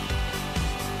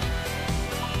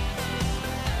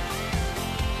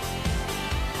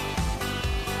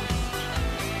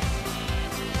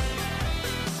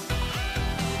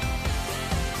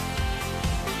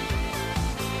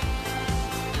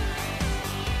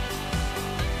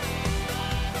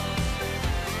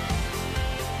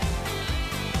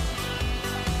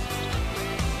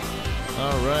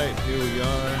right, here we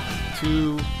are.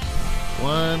 2,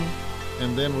 1,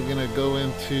 and then we're gonna go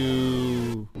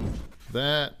into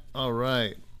that. All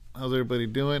right, how's everybody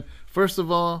doing? First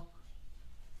of all,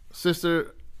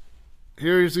 sister,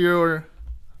 here's your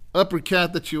upper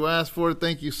cat that you asked for.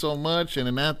 Thank you so much. And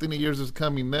then Anthony, yours is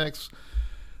coming next.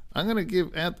 I'm gonna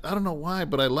give I don't know why,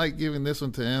 but I like giving this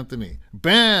one to Anthony.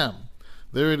 Bam,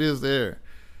 there it is there.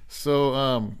 So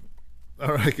all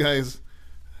right, guys,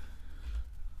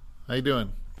 how you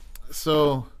doing?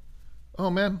 So, oh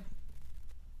man,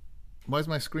 why is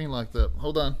my screen locked up?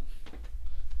 Hold on.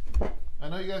 I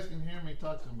know you guys can hear me.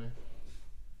 Talk to me.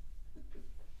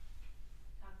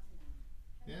 Talk to them.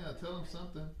 Yeah, tell them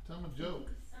something. Tell them a joke.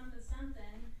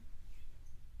 Something.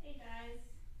 Hey guys.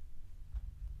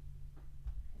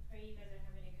 I pray you guys are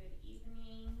having a good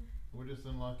evening. We're just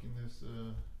unlocking this.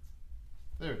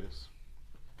 There it is.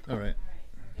 All right. Alright,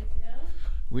 we're good to go?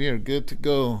 We are good to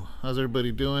go. How's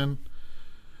everybody doing?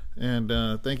 And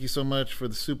thank you so much for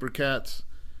the super cats.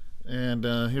 And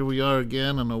here we are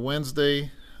again on a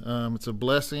Wednesday. It's a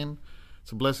blessing.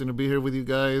 It's a blessing to be here with you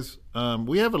guys.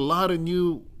 We have a lot of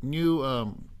new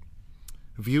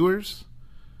viewers,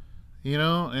 you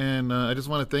know, and I just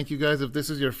want to thank you guys. If this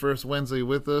is your first Wednesday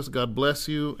with us, God bless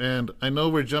you. And I know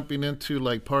we're jumping into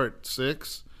like part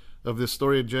 6 of this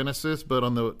story of Genesis, but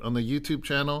on the YouTube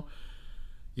channel,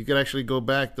 you could actually go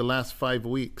back the last 5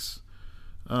 weeks.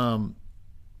 I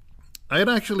had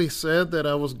actually said that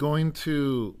I was going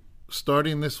to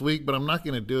starting this week, but I'm not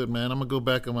going to do it, man. I'm going to go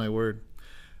back on my word.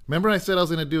 Remember I said I was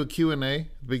going to do a Q&A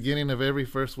beginning of every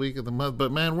first week of the month,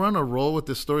 but man, we're on a roll with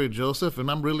this story of Joseph, and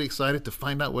I'm really excited to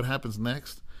find out what happens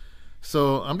next.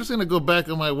 So I'm just going to go back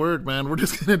on my word, man. We're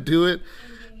just going to do it.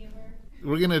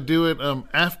 We're going to do it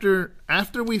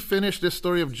after we finish this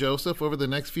story of Joseph over the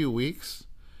next few weeks.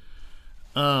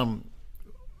 We're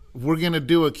going to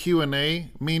do a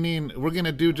Q&A, meaning we're going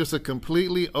to do just a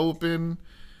completely open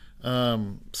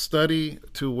study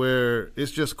to where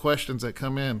it's just questions that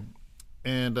come in.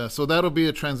 And so that'll be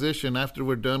a transition after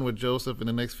we're done with Joseph in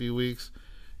the next few weeks.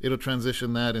 It'll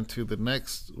transition that into the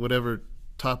next whatever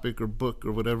topic or book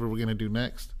or whatever we're going to do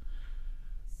next.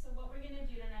 So what we're going to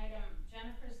do tonight,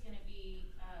 Jennifer's going to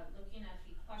be looking at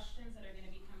the questions that are going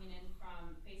to be coming in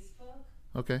from Facebook.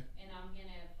 Okay. And I'm going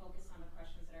to focus on the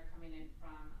questions that are coming in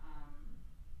from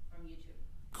YouTube.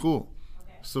 Cool.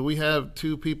 Okay. So we have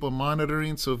 2 people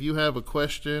monitoring. So if you have a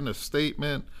question, a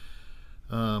statement,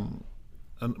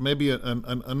 maybe an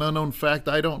unknown fact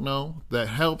I don't know that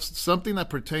helps, something that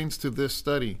pertains to this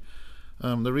study.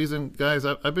 The reason, guys,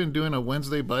 I've been doing a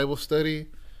Wednesday Bible study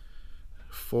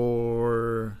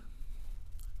for,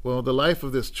 well, the life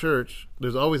of this church.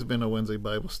 There's always been a Wednesday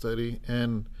Bible study.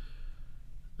 And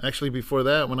actually before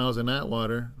that, when I was in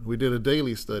Atwater, we did a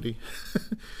daily study.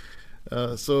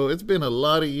 So it's been a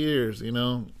lot of years, you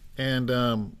know. And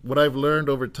what I've learned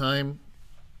over time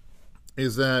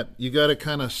is that you got to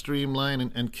kind of streamline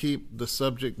and keep the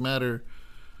subject matter,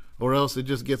 or else it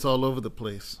just gets all over the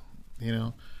place, you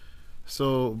know.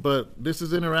 So, but this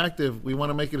is interactive. We want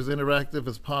to make it as interactive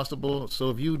as possible. So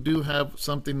if you do have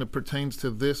something that pertains to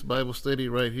this Bible study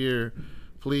right here,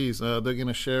 please, they're going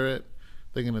to share it.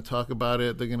 They're going to talk about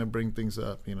it. They're going to bring things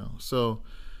up, you know. So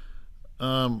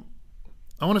I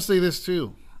want to say this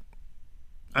too.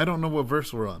 I don't know what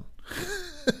verse we're on.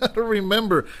 I don't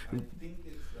remember.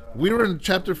 We were in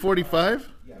chapter 45?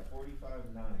 Yeah,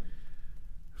 45:9.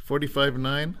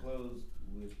 45:9? Closed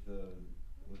with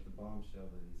the bombshell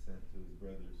that he sent to his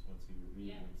brothers once he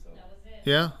revealed himself. That was it.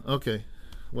 Yeah? Okay.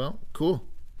 Well, cool.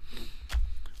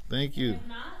 Thank you. If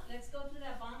not, let's go through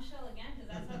that bombshell again, because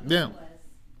that's how good Yeah. it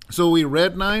was. So we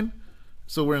read 9?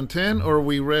 So we're in 10? Or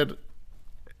we read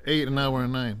 8 and now we're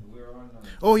in 9? We're on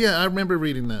 9. Oh, yeah, I remember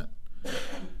reading that.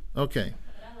 Okay.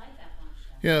 But I like that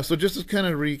bombshell. Yeah, so just to kind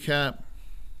of recap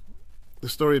the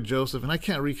story of Joseph, and I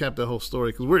can't recap the whole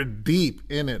story because we're deep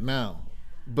in it now.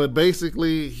 But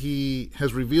basically, he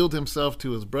has revealed himself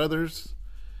to his brothers.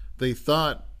 They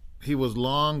thought he was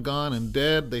long gone and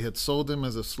dead. They had sold him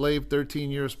as a slave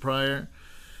 13 years prior.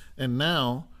 And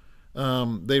now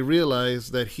they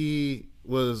realize that he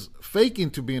was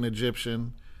faking to be an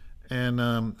Egyptian,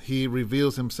 and he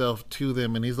reveals himself to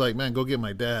them. And he's like, man, go get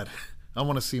my dad. I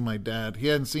want to see my dad. He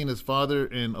hadn't seen his father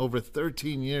in over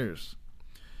 13 years.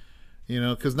 You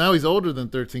know, because now he's older than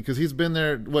 13, because he's been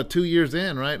there, 2 years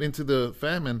in, right, into the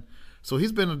famine. So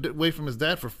he's been away from his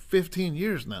dad for 15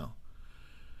 years now.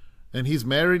 And he's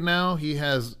married now. He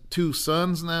has 2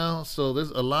 sons now. So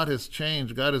there's a lot has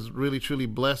changed. God has really, truly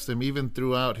blessed him, even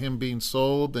throughout him being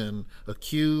sold and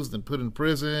accused and put in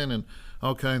prison and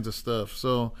all kinds of stuff.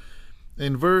 So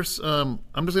in verse, I'm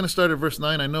just going to start at verse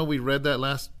 9. I know we read that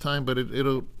last time, but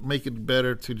it'll make it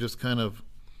better to just kind of,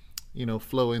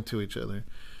 flow into each other.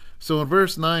 So in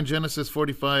verse 9, Genesis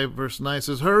 45, verse 9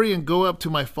 says, "Hurry and go up to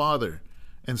my father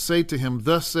and say to him,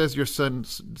 thus says your son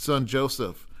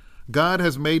Joseph, God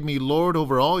has made me Lord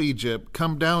over all Egypt.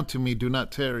 Come down to me, do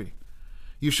not tarry.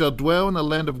 You shall dwell in the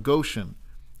land of Goshen,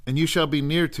 and you shall be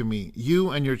near to me, you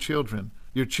and your children,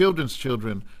 your children's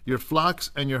children, your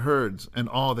flocks and your herds, and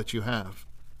all that you have.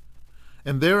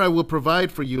 And there I will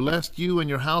provide for you, lest you and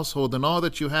your household and all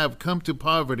that you have come to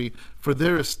poverty, for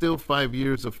there is still 5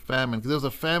 years of famine." Because there's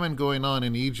a famine going on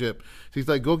in Egypt. So he's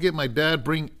like, go get my dad,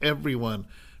 bring everyone.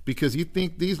 Because you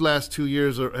think these last 2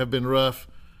 years have been rough.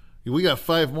 We got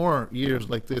 5 more years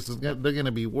like this. They're going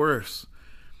to be worse.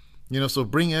 So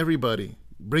bring everybody.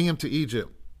 Bring him to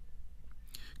Egypt.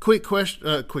 Quick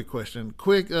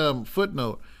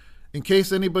footnote. In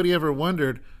case anybody ever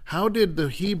wondered, how did the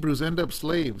Hebrews end up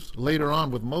slaves later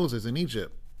on with Moses in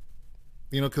Egypt?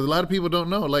 Because a lot of people don't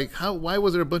know. Like, why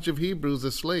was there a bunch of Hebrews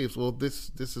as slaves? Well,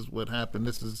 this is what happened.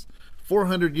 This is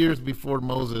 400 years before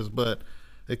Moses, but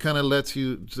it kind of lets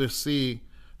you just see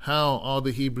how all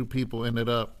the Hebrew people ended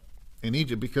up in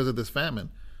Egypt because of this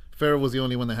famine. Pharaoh was the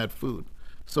only one that had food.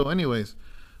 So anyways,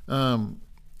 in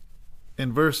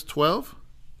verse 12,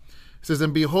 it says,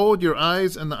 "And behold, your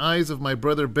eyes and the eyes of my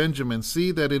brother Benjamin see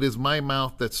that it is my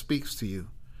mouth that speaks to you.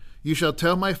 You shall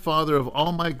tell my father of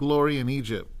all my glory in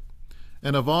Egypt,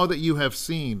 and of all that you have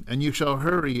seen, and you shall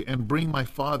hurry and bring my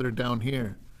father down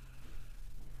here."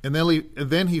 And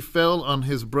then he fell on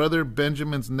his brother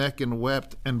Benjamin's neck and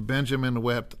wept, and Benjamin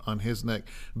wept on his neck.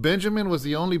 Benjamin was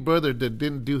the only brother that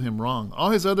didn't do him wrong. All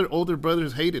his other older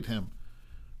brothers hated him.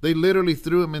 They literally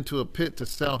threw him into a pit to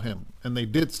sell him, and they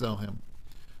did sell him.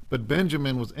 But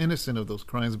Benjamin was innocent of those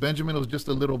crimes. Benjamin was just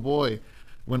a little boy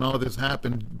when all this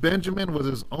happened. Benjamin was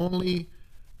his only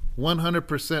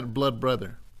 100% blood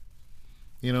brother.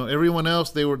 Everyone else,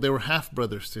 they were half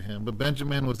brothers to him, but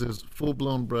Benjamin was his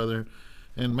full-blown brother.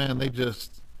 And man,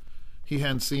 he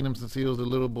hadn't seen him since he was a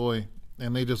little boy,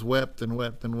 and they just wept and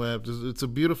wept and wept. It's a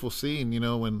beautiful scene,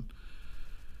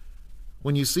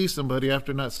 when you see somebody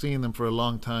after not seeing them for a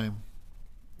long time,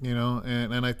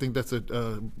 and I think that's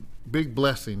a big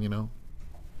blessing,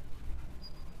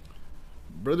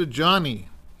 Brother Johnny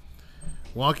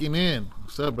walking in.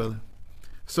 What's up, brother?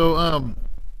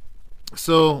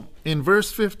 So in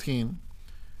verse 15,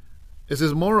 it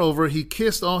says, "Moreover, he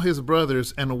kissed all his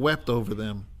brothers and wept over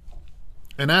them.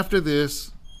 And after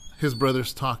this, his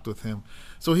brothers talked with him."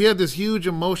 So he had this huge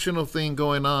emotional thing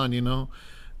going on,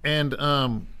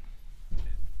 and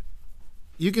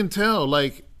you can tell,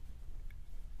 like,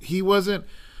 he wasn't.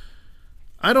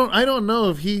 I don't know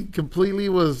if he completely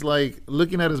was like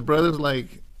looking at his brothers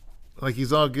like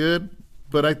he's all good,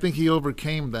 but I think he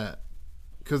overcame that,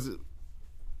 because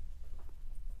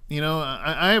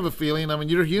I have a feeling. I mean,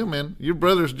 you're human. Your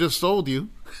brothers just sold you,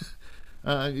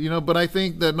 But I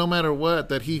think that no matter what,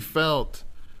 that he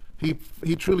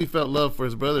truly felt love for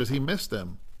his brothers. He missed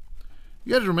them.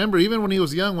 You got to remember, even when he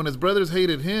was young, when his brothers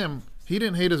hated him, he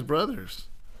didn't hate his brothers.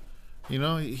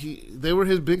 They were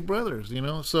his big brothers.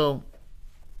 So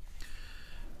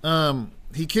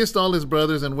he kissed all his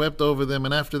brothers and wept over them,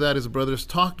 and after that his brothers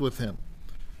talked with him.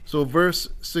 So verse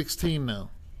 16 now.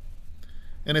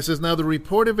 And it says, "Now the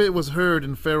report of it was heard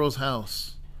in Pharaoh's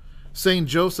house, saying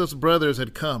Joseph's brothers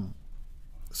had come.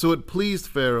 So it pleased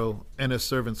Pharaoh and his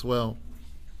servants well.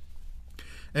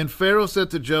 And Pharaoh said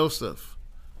to Joseph,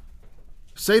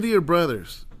 'Say to your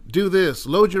brothers, do this,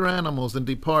 load your animals and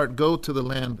depart, go to the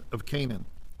land of Canaan.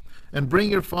 And bring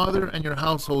your father and your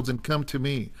households and come to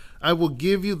me. I will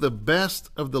give you the best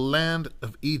of the land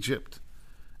of Egypt,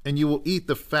 and you will eat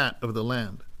the fat of the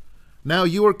land. Now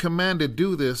you are commanded,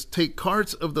 do this, take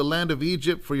carts of the land of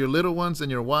Egypt for your little ones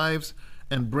and your wives,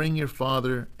 and bring your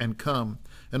father and come.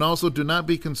 And also do not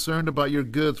be concerned about your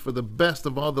goods, for the best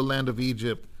of all the land of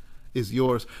Egypt is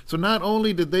yours.'" So not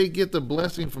only did they get the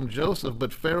blessing from Joseph,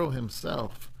 but Pharaoh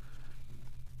himself.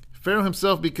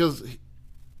 Because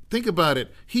think about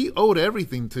it, he owed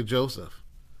everything to Joseph.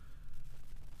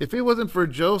 If it wasn't for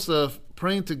Joseph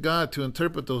praying to God to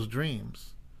interpret those dreams.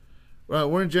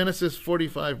 We're in Genesis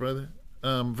 45, brother,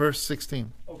 verse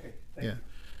 16. Okay, thank you.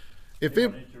 If I it,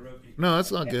 don't wanna interrupt you. no,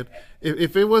 that's not good.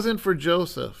 If it wasn't for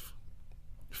Joseph,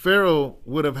 Pharaoh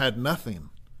would have had nothing.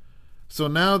 So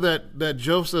now that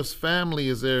Joseph's family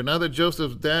is there, now that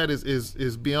Joseph's dad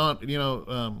is beyond,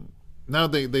 now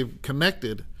they've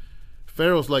connected.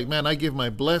 Pharaoh's like, man, I give my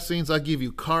blessings, I give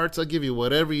you carts, I give you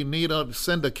whatever you need, I'll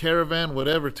send a caravan,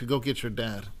 whatever, to go get your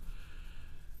dad.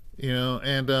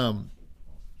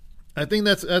 I think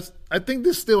I think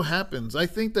this still happens. I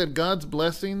think that God's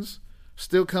blessings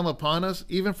still come upon us,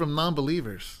 even from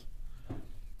non-believers.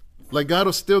 Like God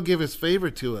will still give his favor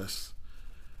to us.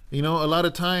 You know, a lot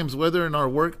of times, whether in our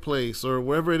workplace or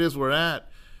wherever it is we're at,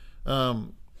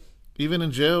 even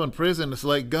in jail and prison, it's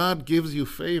like God gives you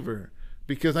favor.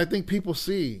 Because I think people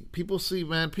see,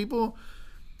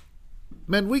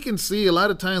 man, we can see, a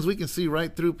lot of times we can see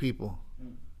right through people.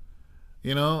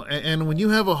 You know, and when you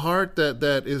have a heart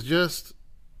that is just,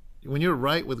 when you're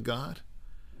right with God,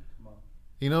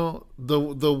 you know,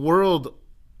 the world,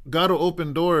 God will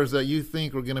open doors that you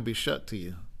think are going to be shut to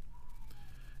you.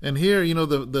 And here, you know,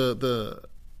 the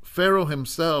Pharaoh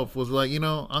himself was like, you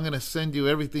know, I'm going to send you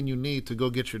everything you need to go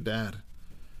get your dad.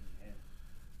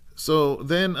 So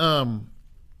then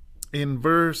in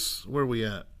verse, where are we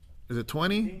at? Is it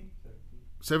 20?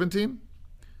 17?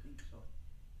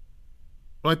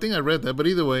 Well, I think I read that, but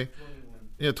either way. 21.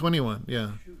 Yeah, 21,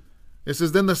 yeah. It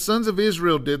says, then the sons of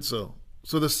Israel did so.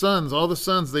 So the sons, all the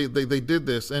sons, they did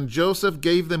this. And Joseph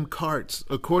gave them carts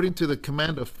according to the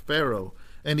command of Pharaoh.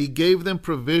 And he gave them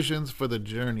provisions for the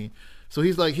journey. So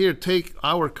he's like, here, take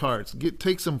our carts.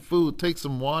 Take some food, take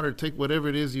some water, take whatever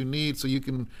it is you need so you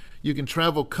can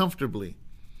travel comfortably.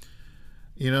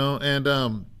 You know,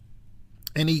 and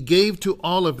he gave to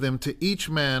all of them, to each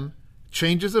man,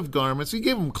 changes of garments. He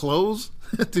gave them clothes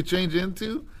to change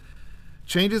into,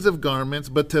 changes of garments.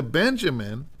 But to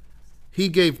Benjamin, he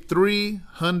gave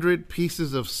 300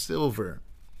 pieces of silver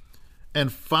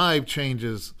and 5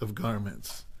 changes of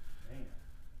garments.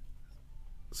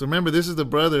 So remember, this is the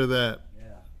brother that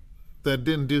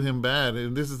didn't do him bad,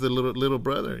 and this is the little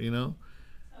brother, you know.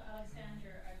 So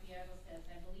Alexander Archiago says,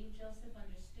 I believe Joseph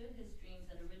understood his dreams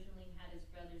that originally had his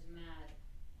brothers mad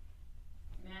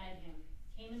at him,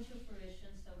 came into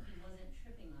fruition, so he wasn't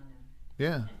tripping on them.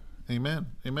 Yeah, amen.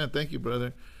 Thank you,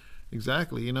 brother.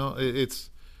 Exactly. You know, it's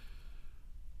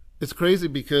crazy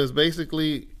because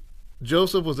basically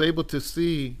Joseph was able to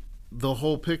see the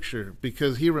whole picture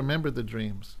because he remembered the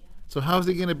dreams. So how is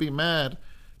he going to be mad?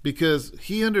 Because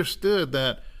he understood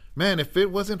that, man, if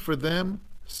it wasn't for them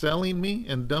selling me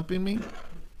and dumping me,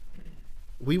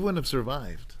 we wouldn't have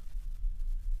survived.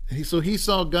 So he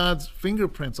saw God's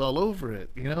fingerprints all over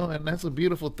it, you know, and that's a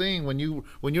beautiful thing when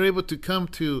you're able to come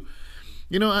to,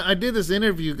 you know, I did this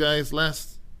interview, guys,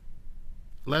 last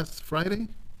Friday.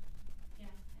 Yeah.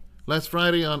 Last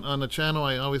Friday on a channel,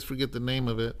 I always forget the name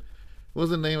of it. What was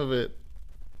the name of it?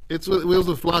 It was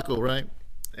with Flacco, right?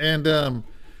 And The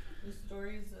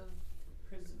stories of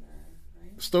prisoner,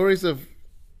 right? Stories of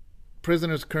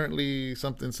prisoners currently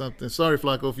something. Sorry,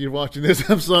 Flacco, if you're watching this,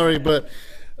 I'm sorry, but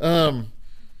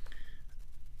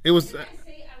it was. Did I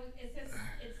say it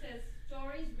says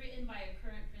stories written by a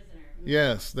current prisoner.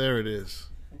 Yes, there it is.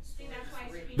 See, that's why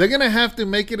I They're gonna have to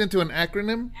make it into an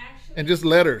acronym Actually, and just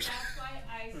letters. That's why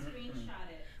I screenshot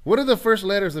it. What are the first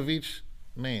letters of each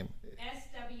name?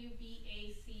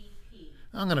 SWBACP.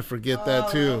 I'm gonna forget that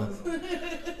too.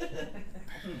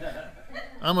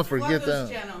 I'm gonna forget Flacco's that.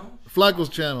 channel. Flacco's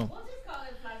channel. We'll just call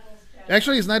it Flacco's channel.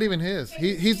 Actually, it's not even his.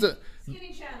 He's the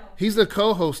Skinny channel. he's the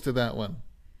co-host to that one,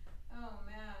 Oh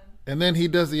man. and then he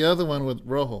does the other one with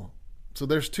Rojo. So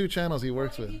there's 2 channels he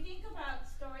works Well, if with. you think about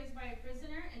stories by a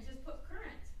prisoner and just put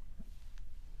current.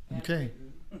 Okay.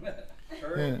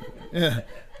 Yeah.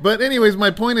 But anyways, my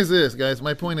point is this, guys.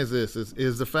 My point is this: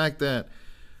 is the fact that,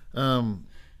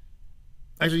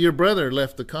 actually, your brother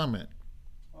left the comment,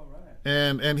 All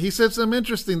right. and he said something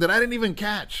interesting that I didn't even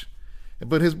catch,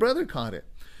 but his brother caught it,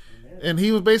 and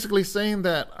he was basically saying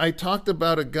that I talked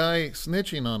about a guy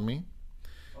snitching on me,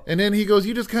 and then he goes,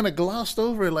 "You just kind of glossed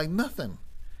over it like nothing."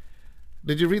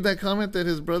 Did you read that comment that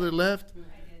his brother left?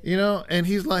 You know, and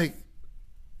he's like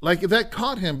that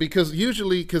caught him because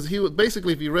usually, because he was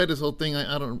basically, if you read his whole thing,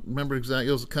 I don't remember exactly,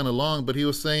 it was kind of long, but he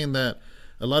was saying that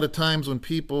a lot of times when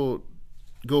people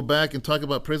go back and talk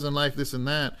about prison life, this and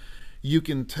that, you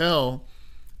can tell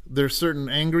there's certain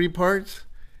angry parts,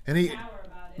 and he, Hour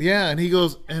about it. yeah, and he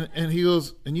goes, and he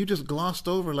goes, and you just glossed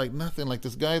over like nothing, like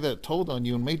this guy that told on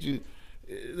you and made you,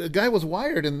 the guy was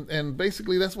wired, and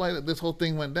basically that's why this whole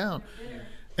thing went down,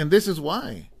 and this is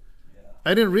why.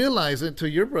 I didn't realize it till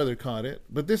your brother caught it,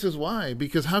 but this is why.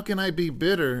 Because how can I be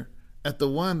bitter at the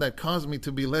one that caused me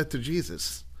to be led to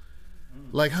Jesus?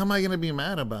 Like, how am I going to be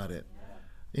mad about it?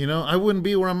 You know, I wouldn't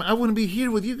be I wouldn't be here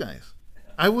with you guys.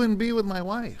 I wouldn't be with my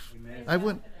wife. I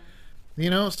wouldn't, you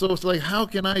know, so it's like, how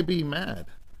can I be mad?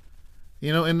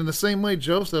 You know, and in the same way,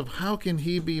 Joseph, how can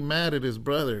he be mad at his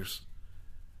brothers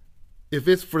if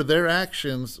it's for their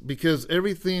actions? Because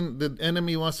everything the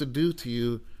enemy wants to do to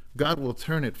you, God will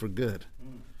turn it for good.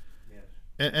 Yes.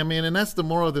 I mean, and that's the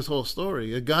moral of this whole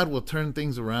story. God will turn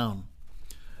things around.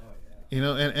 Oh, yeah. You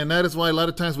know, and that is why a lot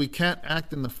of times we can't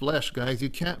act in the flesh, guys. You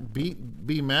can't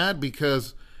be mad,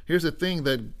 because here's the thing,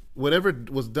 that whatever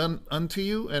was done unto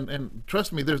you, and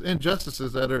trust me, there's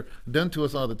injustices that are done to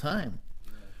us all the time.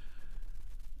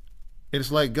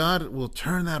 It's like God will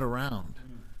turn that around.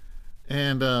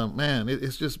 And man,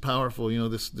 it's just powerful, you know,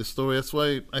 this story. That's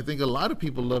why I think a lot of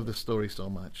people love this story so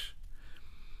much.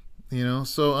 You know,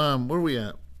 so where are we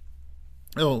at?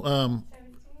 Oh,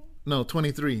 no,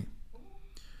 23.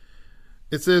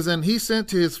 It says, and he sent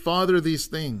to his father these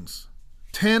things,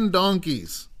 10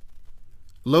 donkeys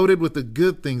loaded with the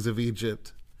good things of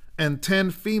Egypt, and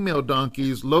 10 female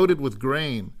donkeys loaded with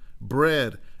grain,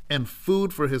 bread, and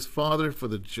food for his father for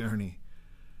the journey.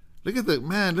 Look at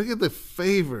the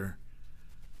favor.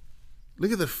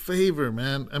 Look at the favor,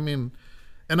 man. I mean,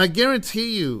 and I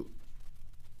guarantee you,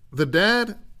 the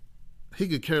dad, he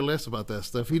could care less about that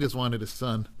stuff. He just wanted his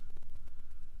son.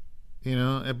 You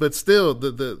know, but still,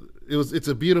 it's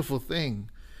a beautiful thing,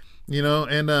 you know.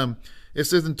 And it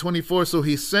says in 24, so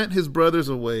he sent his brothers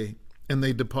away, and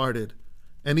they departed.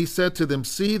 And he said to them,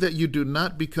 see that you do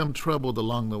not become troubled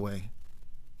along the way.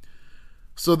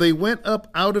 So they went up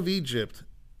out of Egypt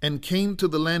and came to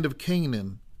the land of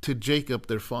Canaan to Jacob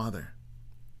their father.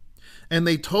 And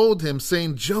they told him,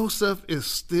 saying, Joseph is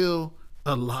still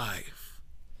alive,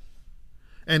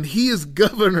 and he is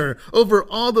governor over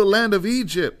all the land of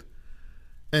Egypt.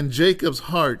 And Jacob's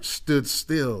heart stood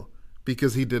still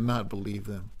because he did not believe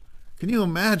them. Can you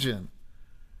imagine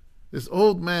this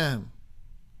old man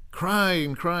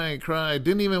crying,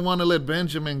 didn't even want to let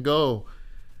Benjamin go.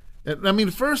 And, I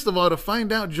mean, first of all, to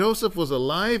find out Joseph was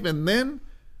alive, and then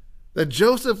that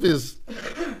Joseph is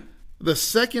the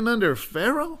second under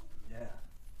Pharaoh?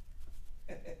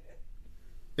 Yeah.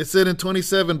 It said in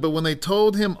 27, but when they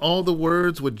told him all the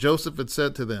words which Joseph had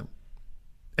said to them,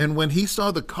 and when he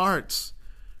saw the carts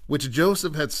which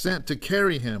Joseph had sent to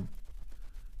carry him,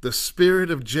 the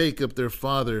spirit of Jacob their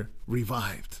father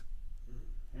revived.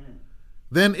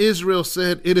 Then Israel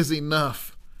said, it is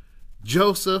enough.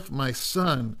 Joseph, my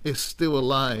son, is still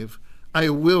alive. I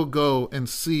will go and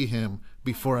see him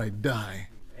before I die.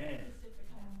 Man.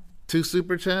 2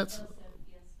 super chats? Joseph,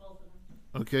 yes, both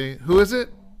of them. Okay. Who is it?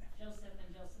 Joseph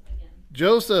and Joseph again.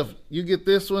 Joseph, you get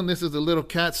this one. This is a little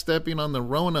cat stepping on the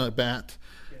Rona bat.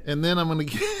 And then I'm going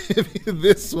to give you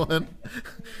this one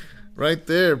right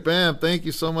there. Bam. Thank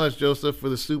you so much, Joseph, for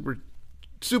the super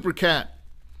cat.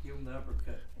 Give him the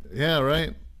uppercut. Yeah,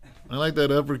 right. I like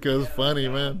that uppercut. It's funny,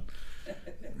 man.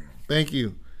 Thank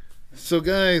you. So,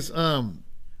 guys,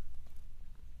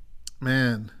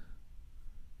 man,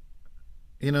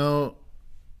 you know,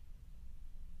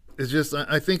 it's just,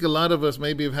 I think a lot of us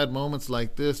maybe have had moments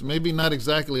like this. Maybe not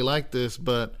exactly like this,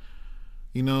 but,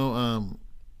 you know,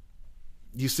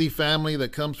 you see family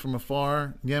that comes from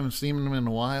afar. You haven't seen them in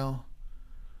a while.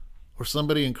 Or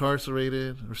somebody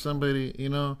incarcerated. Or somebody, you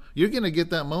know. You're going to get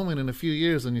that moment in a few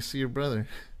years when you see your brother.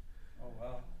 Oh,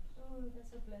 wow. Oh,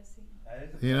 that's a blessing.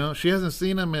 That is a You know, she hasn't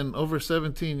seen him in over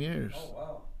 17 years. Oh,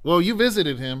 wow. Well, you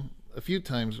visited him a few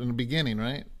times in the beginning,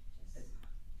 right?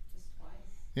 Just twice.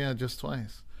 Yeah, just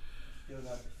twice. Still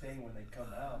not the same when they come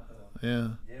out, though. Yeah.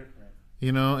 Different.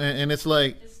 You know, and it's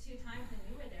like, Just 2 times when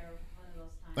you were there one of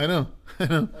those times. I know.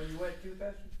 Oh, you went too,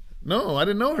 Pastor? No, I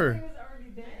didn't know He her. was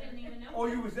already I there. didn't even know. Oh,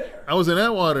 you was there? I was in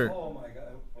that water. Oh, my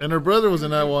God. And her brother was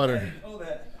in that I water. didn't know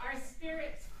that. Our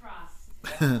spirits crossed.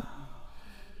 Yeah.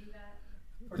 Believe that?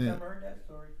 First Yeah. time I heard that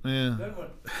story. Yeah.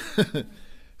 Good one.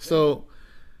 So,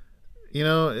 you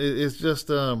know, it's just,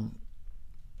 you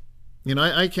know,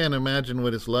 I can't imagine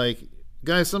what it's like.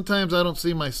 Guys, sometimes I don't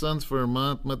see my sons for a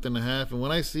month and a half. And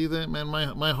when I see them, man,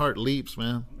 my heart leaps,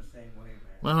 man. I'm the same way, man.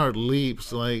 My heart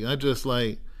leaps. Like, I just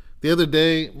like, the other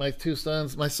day, my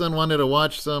son wanted to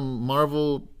watch some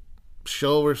Marvel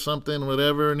show or something,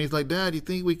 whatever. And he's like, Dad, you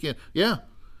think we can? Yeah.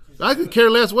 I could care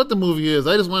less what the movie is.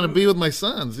 I just want to be with my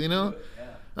sons, you know? Yeah.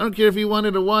 I don't care if he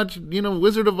wanted to watch, you know,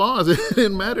 Wizard of Oz. It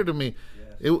didn't matter to me.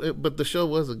 Yes. But the show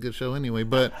was a good show anyway.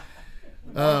 But,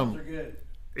 Moms are good.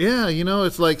 yeah, you know,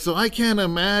 it's like, so I can't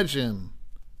imagine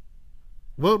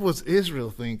what was Israel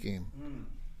thinking. Mm.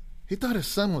 He thought his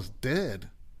son was dead.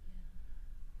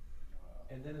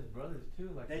 And then his brothers too,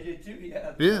 like They did too,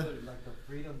 yeah. Yeah. like the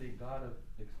freedom they got of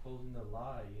exposing the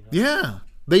lie, you know. Yeah.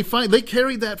 They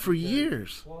carried that for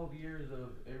years. 12 years of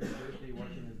every birthday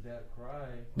watching his dad cry.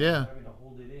 Yeah. Having to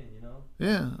hold it in, you know.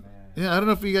 Yeah. Man. Yeah, I don't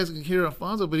know if you guys can hear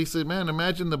Alfonso, but he said, man,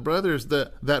 imagine the brothers,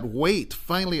 that weight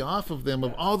finally off of them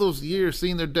of all those years,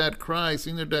 seeing their dad cry,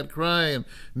 and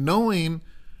knowing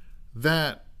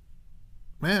that,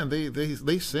 man, they They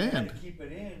had sinned. to keep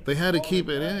it in. They had to all keep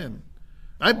the it time. in.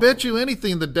 I bet you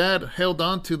anything the dad held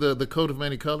on to the coat of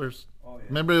many colors. Oh, yeah.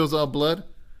 Remember, it was all blood.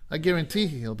 I guarantee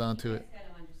he held on to it. You guys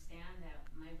gotta understand that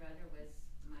my brother was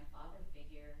my father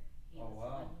figure. He Oh, was the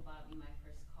wow. one who bought me my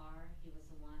first car. He was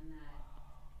the one that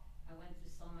I went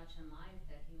through so much in life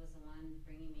that he was the one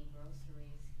bringing me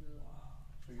groceries. Who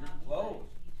So you're close.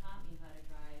 he taught me how to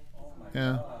drive. He's Oh, the my one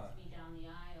Yeah. who God. walked me down the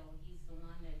aisle. He's the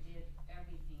one that did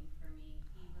everything for me.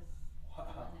 He was the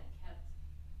Wow. one that kept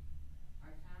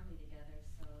our family together.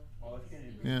 So Oh, it's he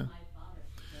gonna was be- Yeah. my father.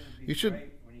 It'll be You should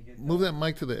great when you get Move that done.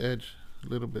 mic to the edge a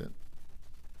little bit.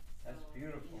 That's So,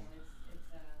 beautiful. You know,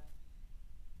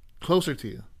 it's Closer to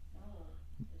you. no.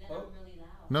 Then Oh. I'm really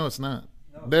loud. No, it's not.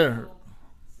 No, There. So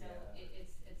Yeah.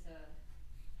 it's a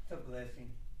It's a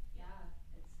blessing. yeah,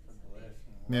 it's It's a a big,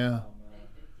 blessing. Yeah. Wow, man.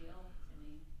 big deal to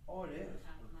me. Oh, it is.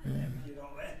 Top of my Yeah. head. We did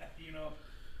all that, you know.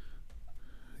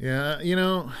 Yeah, you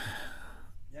know,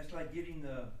 That's like getting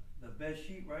the best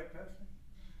sheep, right, Pastor?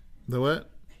 the what?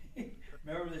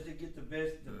 Remember they said get the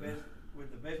best with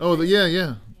the best. Oh, sheep? yeah.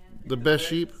 Yeah. The best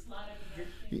sheep. Slaughter the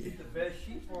best Get, sheep. get the best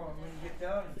sheep for them when you get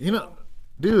down. And You know,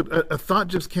 dude, a thought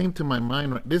just came to my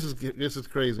mind. This is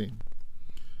crazy.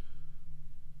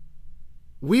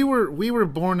 We were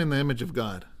born in the image of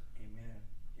God. Amen.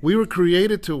 We were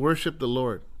created to worship the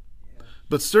Lord. Yes.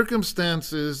 But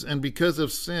circumstances and because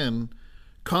of sin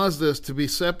caused us to be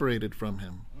separated from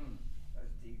him. That's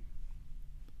deep.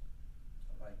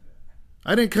 I like that.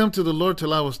 I didn't come to the Lord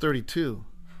till I was 32.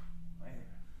 Man.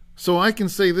 So I can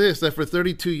say this, that for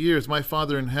 32 years, my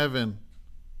Father in heaven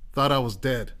thought I was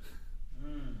dead.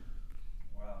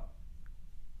 Wow.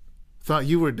 Thought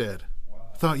you were dead. Wow.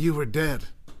 Thought you were dead.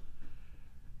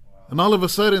 Wow. And all of a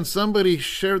sudden, somebody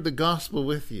shared the gospel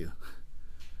with you.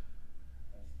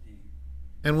 That's deep.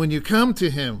 And when you come to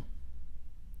him,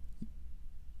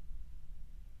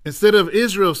 instead of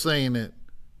Israel saying it,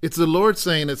 it's the Lord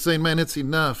saying it, saying, man, it's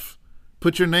enough.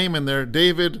 Put your name in there,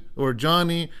 David or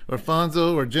Johnny or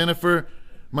Fonzo or Jennifer.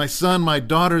 My son, my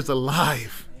daughter's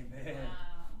alive. Amen.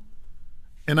 Wow.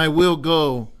 And I will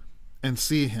go and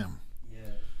see him.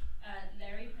 Yes.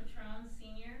 Larry Patron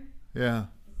Sr. Yeah.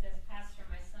 He says, Pastor,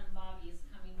 my son Bobby is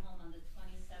coming home on the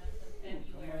 27th of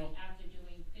February after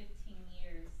doing 15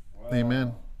 years, Wow.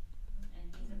 Amen.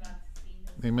 and he's about to see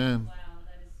his. Amen. Wow,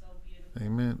 that is so beautiful.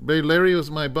 Amen. Baby, Larry was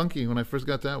my bunkie when I first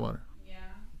got that water. Yeah.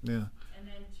 Yeah. And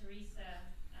then Teresa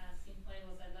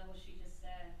Cienfuegos, I love what she just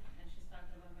said, and she's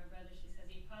talking about my brother. She says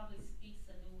he probably speaks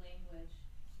a new language,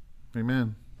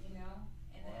 Amen. you know,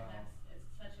 and then Wow. it's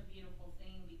such a beautiful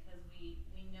thing because we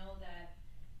know that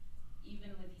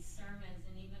even with these sermons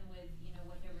and even with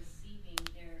what they're receiving,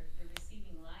 they're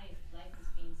receiving life. Life is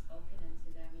being spoken into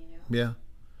them, Yeah.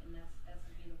 and that's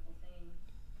a beautiful thing.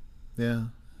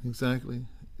 Yeah. Exactly.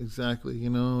 You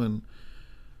know, and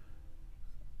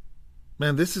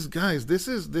man, this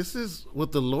is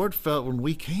what the Lord felt when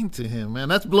we came to him, man.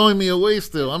 That's blowing me away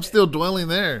still. I'm still dwelling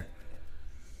there.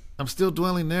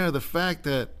 The fact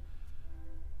that,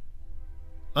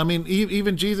 I mean,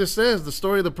 even Jesus says the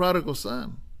story of the prodigal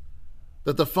son,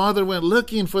 that the father went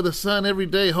looking for the son every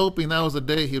day, hoping that was the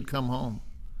day he would come home.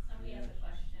 Somebody has a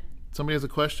question. Somebody has a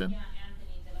question? Yeah,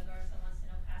 Anthony De La Garza wants to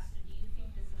know, Pastor, do you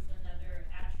think this is another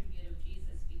attribute of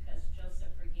Jesus because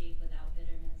Joseph forgave without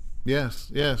bitterness?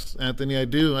 Yes, Anthony, I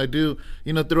do.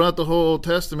 You know, throughout the whole Old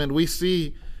Testament, we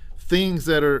see things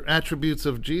that are attributes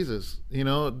of Jesus. You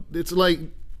know, it's like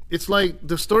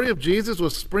the story of Jesus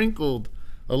was sprinkled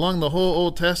along the whole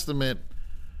Old Testament,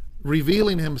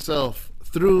 revealing himself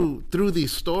through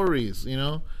these stories, you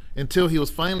know, until he was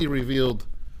finally revealed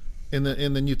in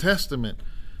the New Testament.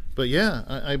 But yeah,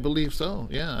 I believe so.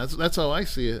 Yeah, that's how I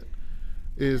see it.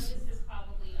 Is This is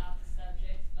probably off the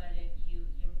subject, but if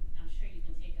I'm sure you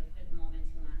can take a quick moment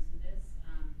to answer this.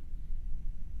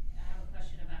 I have a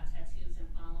question about tattoos and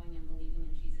following and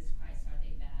believing in Jesus Christ. Are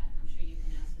they bad? I'm sure you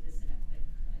can answer this in a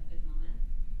quick moment.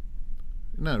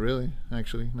 not really,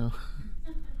 actually, no.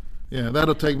 Yeah,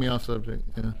 that'll take me off subject.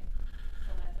 Yeah.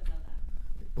 So let them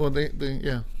know that.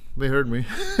 Well, they heard me.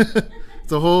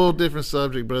 It's a whole different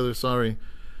subject, brother. Sorry.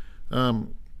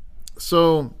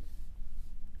 So,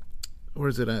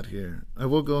 where's it at here? I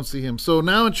will go and see him. So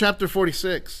now in chapter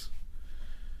 46,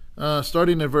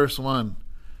 starting at verse 1.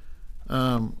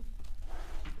 Let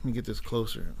me get this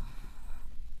closer.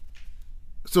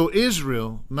 So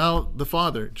Israel, now the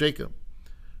father, Jacob,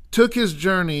 took his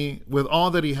journey with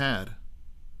all that he had,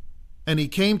 and he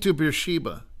came to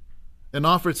Beersheba and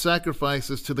offered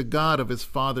sacrifices to the God of his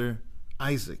father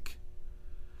Isaac.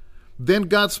 Then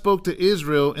God spoke to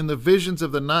Israel in the visions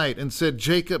of the night and said,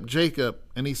 Jacob, Jacob.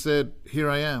 And he said, Here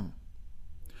I am.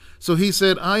 So he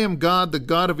said, I am God, the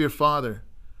God of your father.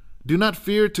 Do not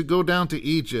fear to go down to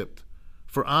Egypt,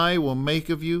 for I will make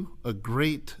of you a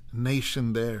great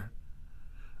nation there.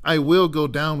 I will go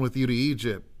down with you to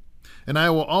Egypt, and I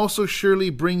will also surely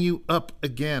bring you up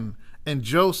again, and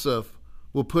Joseph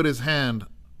will put his hand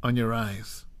on your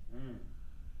eyes.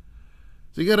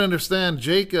 So you got to understand,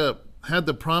 Jacob had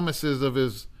the promises of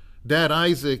his dad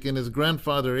Isaac and his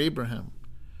grandfather Abraham.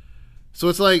 So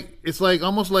it's like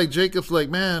almost like Jacob's like,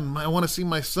 man, I want to see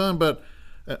my son, but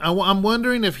I'm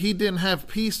wondering if he didn't have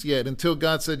peace yet until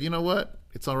God said, you know what?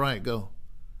 It's all right, go.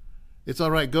 It's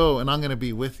all right, go, and I'm going to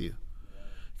be with you.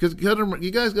 Because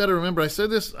you guys got to remember, I said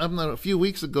this a few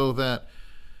weeks ago, that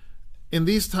in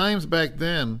these times back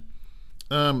then,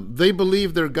 they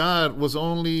believed their God was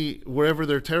only wherever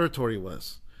their territory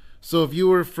was. So if you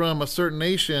were from a certain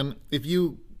nation, if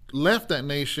you left that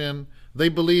nation, they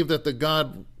believed that the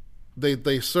God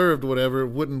they served, whatever,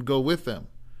 wouldn't go with them.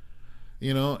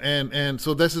 You know, and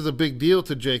so this is a big deal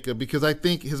to Jacob, because I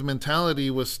think his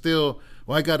mentality was still,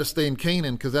 well, I got to stay in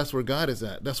Canaan because that's where God is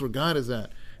at. That's where God is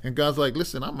at. And God's like,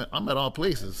 listen, I'm at all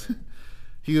places.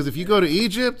 He goes, if you go to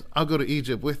Egypt, I'll go to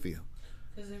Egypt with you.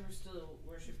 Because they were still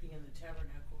worshiping in the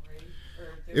tabernacle, right?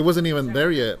 It wasn't even there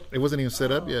yet. It wasn't even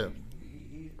set up yet.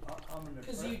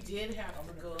 Because you did have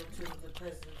to go to the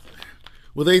presence of,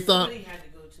 Well, they thought, somebody had to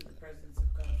go to the presence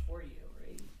of God for you,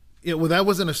 right? yeah, well, that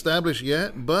wasn't established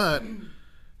yet, but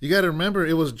you got to remember,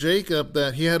 it was Jacob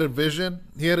that he had a vision.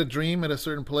 He had a dream at a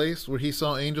certain place where he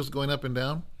saw angels going up and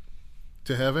down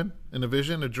to heaven in a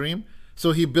vision, a dream.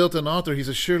 So he built an altar. He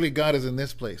said, surely God is in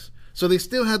this place. So they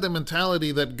still had the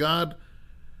mentality that God,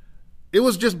 it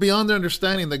was just beyond their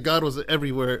understanding that God was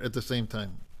everywhere at the same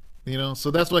time. You know, so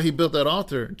that's why he built that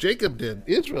altar. Jacob did,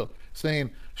 Israel,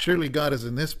 saying, surely God is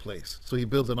in this place. So he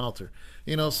built an altar.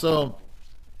 You know, so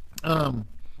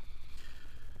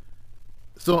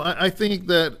I think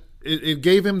that it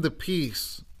gave him the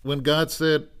peace when God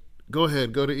said, go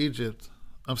ahead, go to Egypt.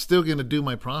 I'm still going to do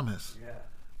my promise.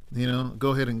 You know,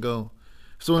 go ahead and go.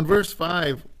 So in verse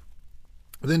 5,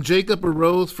 then Jacob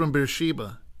arose from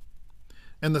Beersheba,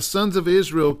 and the sons of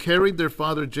Israel carried their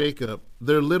father Jacob,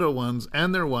 their little ones,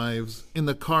 and their wives in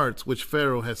the carts which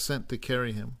Pharaoh had sent to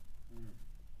carry him.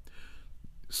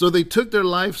 So they took their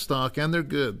livestock and their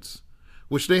goods,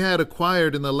 which they had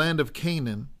acquired in the land of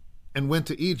Canaan, and went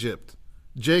to Egypt,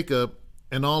 Jacob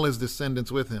and all his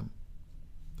descendants with him.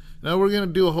 Now we're going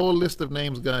to do a whole list of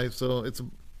names, guys. So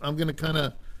I'm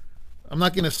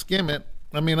not going to skim it.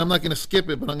 I'm not going to skip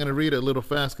it, but I'm going to read it a little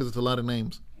fast because it's a lot of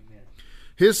names. Amen.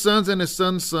 His sons and his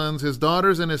sons' sons, his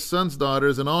daughters and his sons'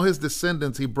 daughters, and all his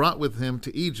descendants he brought with him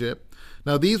to Egypt.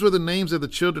 Now these were the names of the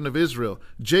children of Israel: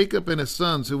 Jacob and his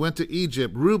sons who went to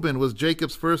Egypt. Reuben was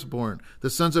Jacob's firstborn. The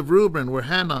sons of Reuben were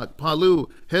Hanok, Palu,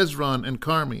 Hezron, and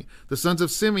Carmi. The sons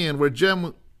of Simeon were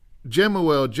Jemuel,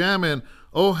 Jamin,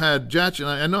 Ohad, Jachin,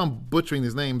 I know I'm butchering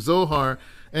these names, Zohar,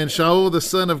 and Shaul, the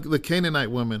son of the Canaanite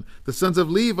woman. The sons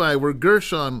of Levi were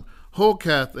Gershon,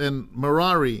 Hokath, and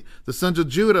Merari. The sons of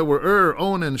Judah were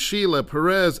Onan, Shelah,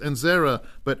 Perez, and Zerah.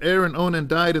 But Aaron Onan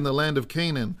died in the land of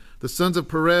Canaan. The sons of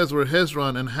Perez were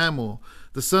Hezron and Hamul.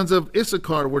 The sons of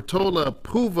Issachar were Tola,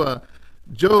 Puvah,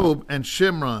 Job, and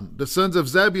Shimron. The sons of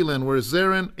Zebulun were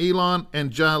Zeren, Elon,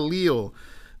 and Jaleel.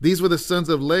 These were the sons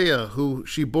of Leah, who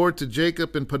she bore to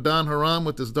Jacob in Padan Haram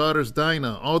with his daughters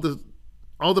Dinah. All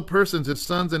the persons, his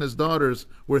sons and his daughters,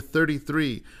 were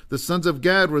 33. The sons of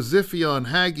Gad were Ziphion,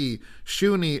 Haggi,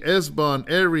 Shuni, Esbon,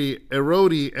 Eri,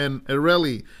 Erodi, and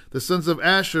Ereli. The sons of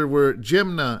Asher were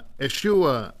Jimnah,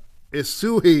 Eshua,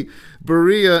 Esui,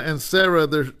 Beriah, and Sarah,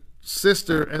 their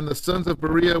sister. And the sons of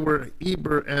Beriah were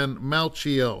Eber and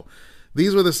Malchiel.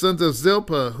 These were the sons of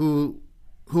Zilpah,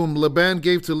 whom Laban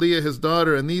gave to Leah his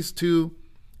daughter, and these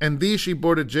she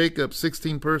bore to Jacob,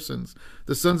 16 persons.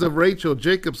 The sons of Rachel,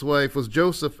 Jacob's wife, was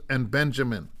Joseph and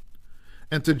Benjamin.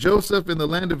 And to Joseph in the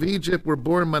land of Egypt were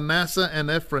born Manasseh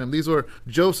and Ephraim. These were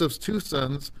Joseph's two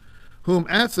sons, whom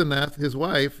Asenath, his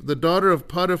wife, the daughter of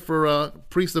Potiphar,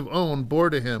 priest of On, bore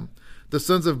to him. The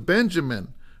sons of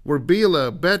Benjamin were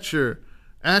Bela, Betcher,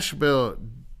 Ashbel,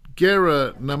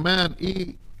 Gera, Naaman,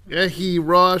 Ehi,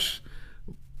 Rosh,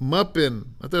 Muppin,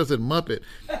 I thought I said Muppet,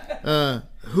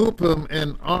 Hupim,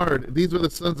 and Ard. These were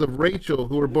the sons of Rachel,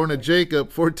 who were born to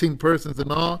Jacob, 14 persons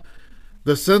in all.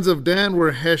 The sons of Dan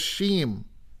were Hushim.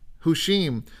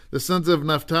 The sons of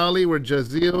Naphtali were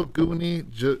Jaziel, Guni,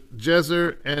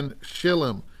 Jezer, and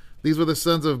Shillem. These were the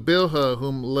sons of Bilhah,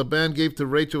 whom Laban gave to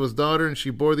Rachel his daughter, and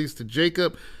she bore these to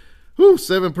Jacob.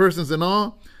 7 persons in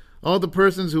all. All the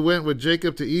persons who went with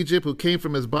Jacob to Egypt, who came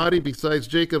from his body, besides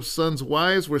Jacob's sons'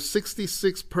 wives, were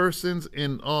 66 persons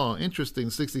in all.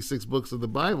 Interesting, 66 books of the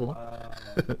Bible.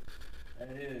 That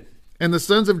is. And the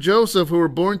sons of Joseph who were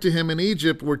born to him in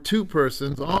Egypt were 2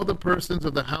 persons. All the persons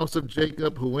of the house of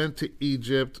Jacob who went to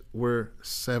Egypt were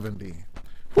 70.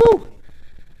 Woo!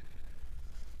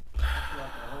 Like a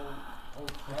whole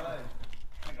tribe.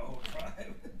 Like a whole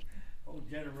tribe. Whole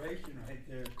generation right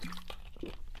there.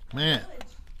 Man,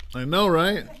 I know,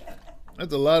 right?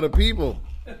 That's a lot of people.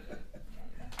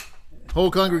 Whole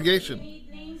You congregation.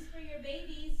 need names for your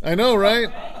babies. I know, right?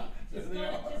 Right? Just go to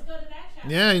that chapter.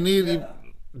 Yeah, you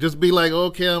just be like,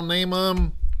 okay, I'll name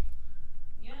them,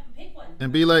 Yeah, pick one.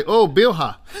 and be like, oh,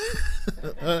 Bilha.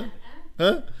 Huh?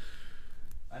 Huh?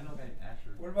 I know that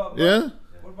Asher. What about Yeah?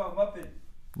 What about Muppet?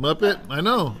 Muppet? I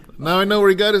know. Now I know where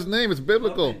he got his name. It's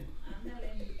biblical. Muppet.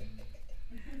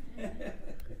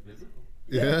 It's biblical.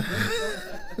 Yeah.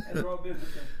 They're all biblical.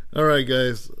 All right,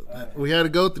 guys. We had to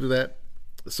go through that.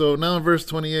 So now in verse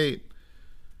 28,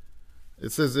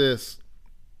 it says this.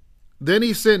 Then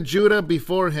he sent Judah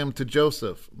before him to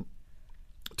Joseph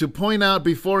to point out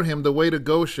before him the way to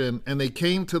Goshen, and they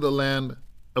came to the land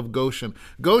of Goshen.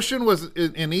 Goshen was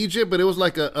in Egypt, but it was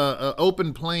like a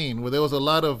open plain where there was a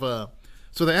lot of,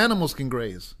 so the animals can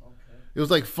graze. It was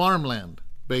like farmland,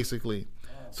 basically.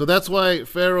 So that's why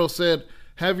Pharaoh said,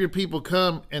 have your people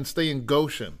come and stay in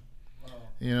Goshen.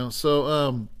 You know,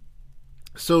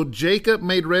 so Jacob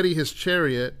made ready his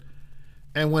chariot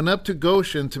and went up to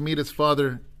Goshen to meet his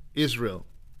father Israel.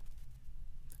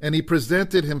 And he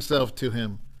presented himself to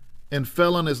him and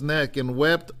fell on his neck and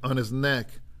wept on his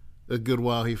neck a good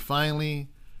while. He finally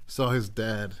saw his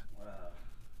dad.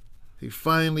 He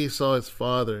finally saw his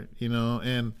father, you know,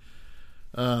 and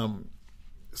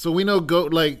so we know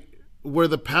where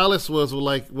the palace was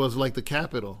like the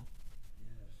capital.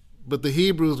 But the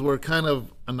Hebrews were kind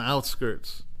of on the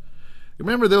outskirts.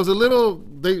 Remember, there was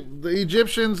the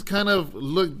Egyptians kind of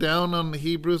looked down on the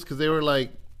Hebrews because they were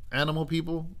like animal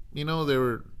people, you know, they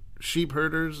were sheep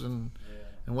herders and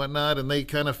whatnot, and they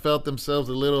kind of felt themselves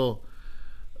a little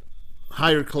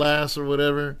higher class or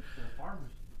whatever.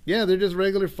 Farmers. Yeah, they're just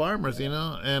regular farmers, you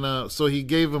know. And so he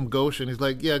gave them Goshen. He's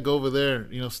like, yeah, go over there,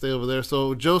 you know, stay over there.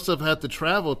 So Joseph had to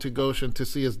travel to Goshen to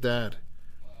see his dad.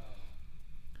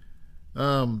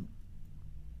 Huh?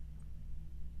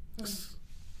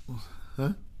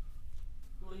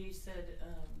 Well, you said,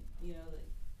 you know, that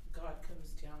God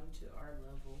comes down to our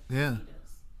level. Yeah.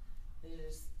 He does. It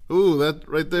is Ooh, that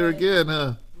right there again,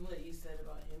 huh? what you said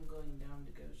about him going down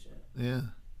to Goshen. Yeah.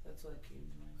 That's what came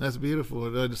to mind. That's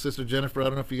beautiful. Sister Jennifer, I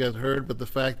don't know if you guys heard, but the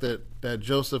fact that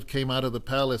Joseph came out of the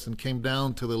palace and came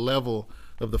down to the level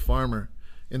of the farmer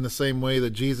in the same way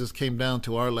that Jesus came down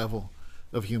to our level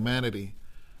of humanity.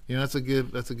 You know, that's a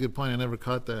good point. I never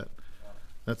caught that.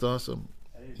 That's awesome.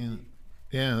 That is Yeah, deep.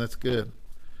 yeah, that's good.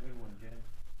 Good one, Jen.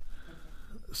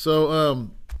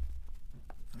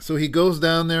 So he goes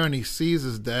down there and he sees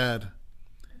his dad.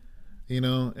 You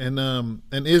know,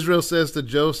 and Israel says to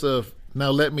Joseph,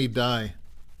 "Now let me die,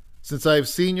 since I have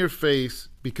seen your face,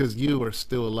 because you are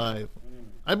still alive."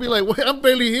 I'd be like, "Wait, I'm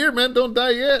barely here, man. Don't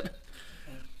die yet."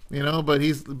 You know, but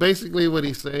he's basically what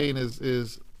he's saying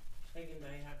is I can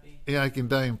die happy. yeah, I can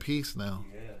die in peace now.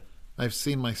 Yeah. I've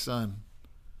seen my son.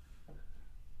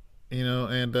 You know,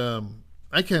 and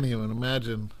I can't even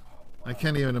imagine. I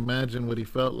can't even imagine what he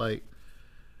felt like.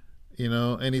 You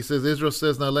know, and he says, Israel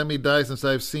says, "Now let me die, since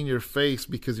I've seen your face,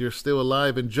 because you're still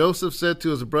alive." And Joseph said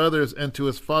to his brothers and to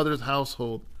his father's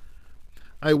household,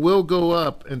 "I will go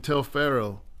up and tell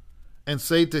Pharaoh, and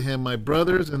say to him, my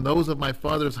brothers and those of my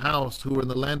father's house who are in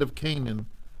the land of Canaan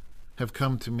have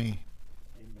come to me.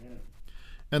 Amen.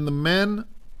 And the men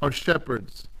are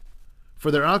shepherds, for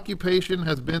their occupation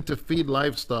has been to feed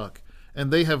livestock,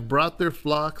 and they have brought their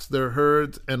flocks, their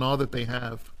herds, and all that they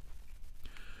have.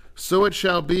 So it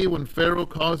shall be when Pharaoh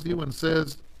calls you and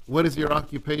says, 'What is your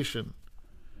occupation?'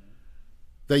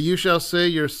 that you shall say,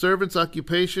 'Your servant's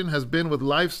occupation has been with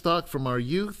livestock from our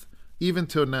youth even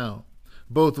till now,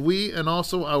 both we and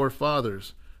also our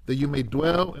fathers, that you may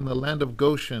dwell in the land of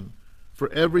Goshen,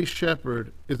 for every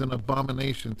shepherd is an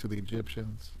abomination to the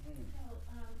Egyptians.'" So,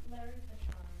 Larry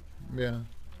Fishon, Yeah. I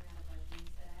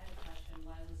had a question.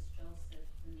 Why was Joseph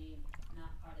named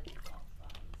not part of the 12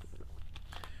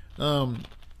 tribes?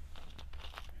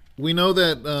 We know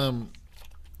that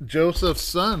Joseph's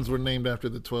sons were named after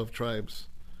the 12 tribes.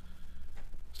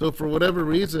 So for whatever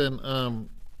reason,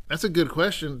 that's a good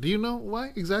question. Do you know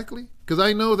why exactly? Because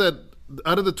I know that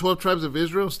out of the 12 tribes of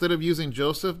Israel, instead of using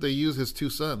Joseph, they use his 2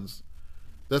 sons.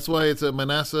 That's why it's a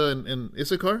Manasseh and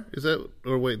Issachar? Is that,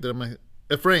 or wait,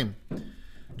 Ephraim.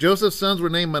 Joseph's sons were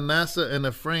named Manasseh and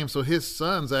Ephraim, so his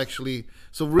sons actually,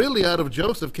 so really out of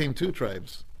Joseph came 2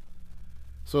 tribes.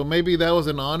 So maybe that was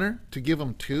an honor to give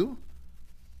him 2?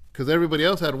 because everybody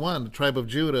else had one. The tribe of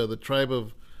Judah, the tribe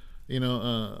of,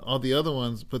 all the other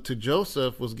ones. But to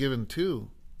Joseph was given 2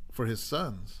 for his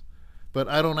sons. But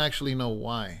I don't actually know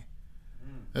why.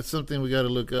 That's something we got to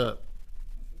look up.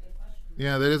 That's a good question.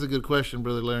 Yeah, that is a good question,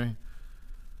 Brother Larry.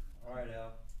 All right,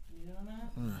 Al. You know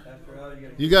that? After Al,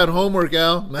 you You got homework,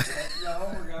 Al. Yeah,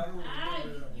 homework, Al.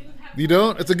 You have. You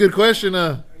don't? It's a good question.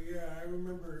 Yeah, I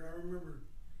remember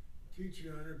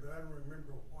teaching on it, but I don't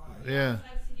remember why. Yeah, Likes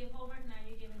to give homework, now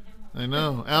you're giving him homework. I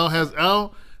know.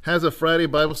 Al has a Friday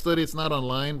Bible study. It's not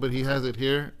online, but he has it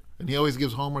here, and he always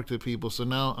gives homework to people. So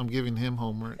now I'm giving him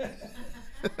homework.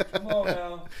 Come on,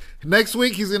 Al. Next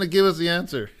week he's gonna give us the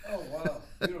answer. Oh, wow.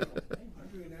 Beautiful.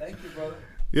 Thank you, brother.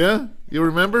 Yeah, you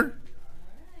remember?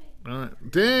 All right. All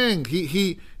right. Dang,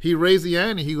 he raised the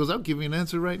ante. He goes, "I'll give you an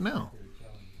answer right now."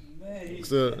 Man,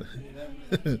 So,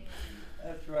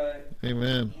 that's right.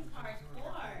 amen. He's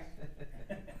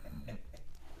hardcore.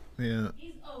 Yeah,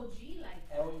 He's OG like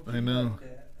that. Oh, I know. like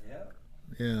that.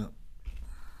 Yeah. yeah.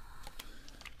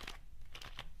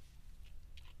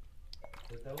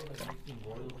 But that was like mixing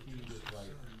royalty with like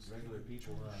regular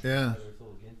people, huh? Yeah. They were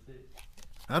so against it.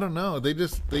 I don't know.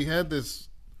 They had this,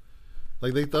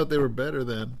 like they thought they were better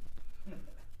than.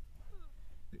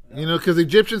 Because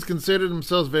Egyptians considered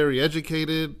themselves very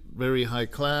educated, very high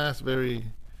class, very.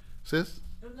 Sis?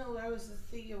 No, I was just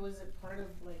thinking, was it part of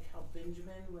like how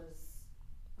Benjamin was,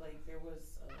 like there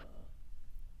was, I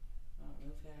don't know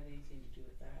if it had anything to do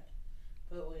with that,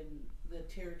 but when the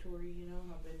territory,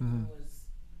 how Benjamin was.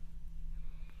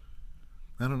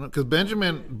 I don't know. Because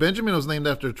Benjamin was named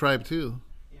after a tribe too.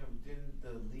 Yeah, didn't the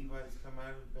Levites come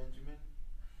out of Benjamin?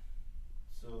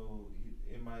 So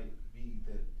it might be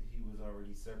that he was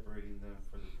already separating them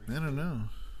for the priesthood. I don't know.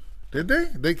 Did they?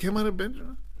 They came out of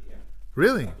Benjamin? Yeah,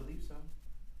 Really? I believe so.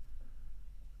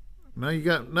 Now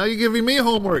you're giving me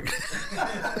homework.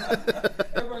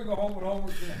 Everybody go home with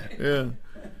homework tonight. Yeah.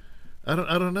 I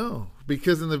don't know.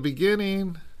 Because in the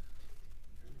beginning.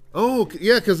 Oh,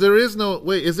 yeah, because there is no.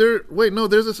 There's a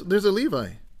Levi. Levi?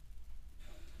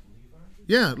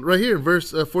 Yeah, right here in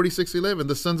verse 46:11,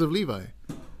 the sons of Levi.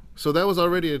 So that was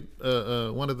already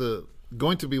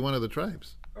going to be one of the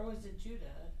tribes. Or was it Judah?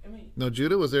 No,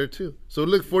 Judah was there too. So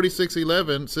look,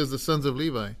 46:11 says the sons of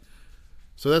Levi.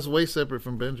 So that's way separate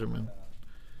from Benjamin.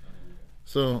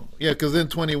 So, yeah, because then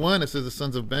 21 it says the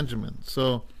sons of Benjamin.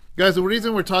 So, guys, the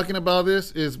reason we're talking about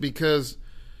this is because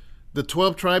the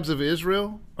 12 tribes of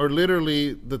Israel are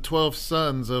literally the 12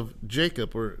 sons of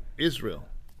Jacob or Israel.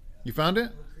 You found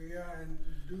it? Okay, yeah, and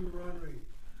Deuteronomy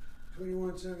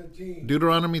 21:17.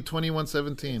 Deuteronomy It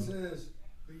 21:17. says,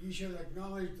 "But ye shall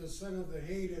acknowledge the son of the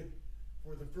hated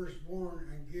for the firstborn,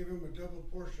 and give him a double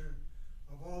portion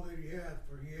of all that he hath,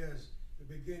 for he has the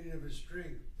beginning of his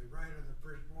strength, the right of the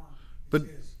firstborn But- is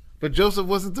his." But Joseph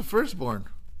wasn't the firstborn.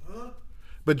 Huh?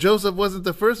 But Joseph wasn't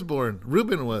the firstborn.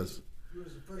 Reuben was. He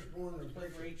was the firstborn of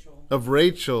Like Rachel, Of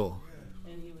Rachel.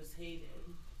 and he was hated.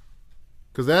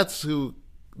 Because that's who.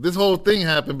 This whole thing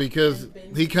happened because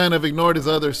he kind of ignored his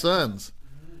other sons.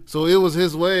 So it was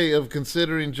his way of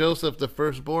considering Joseph the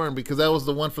firstborn because that was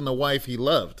the one from the wife he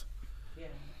loved. Yeah.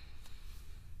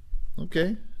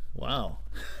 Okay. Wow.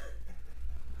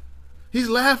 He's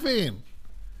laughing.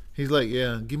 He's like,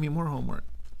 yeah, give me more homework.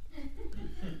 Okay,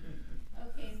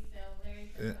 so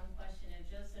Larry, for Yeah. some question, if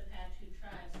Joseph had 2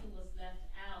 tribes, who was left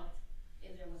out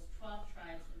if there was 12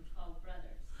 tribes and 12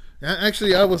 brothers?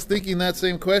 Actually, I was thinking that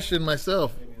same question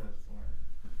myself. Maybe that's smart.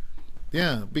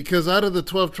 Yeah, because out of the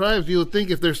 12 tribes, you would think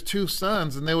if there's 2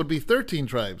 sons, then there would be 13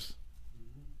 tribes.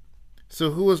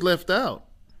 So who was left out?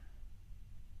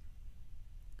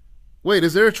 Wait,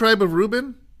 is there a tribe of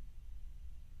Reuben?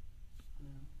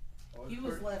 He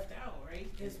was left out,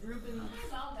 right? Because Reuben You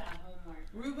guys all got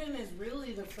homework. is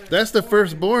really the first. That's the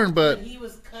firstborn, but... he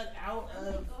was cut out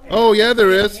of. Oh, yeah, there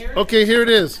is. Okay, here it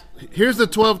is. Here's the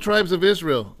 12 tribes of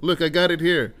Israel. Look, I got it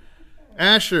here.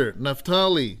 Asher,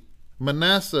 Naphtali,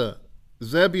 Manasseh,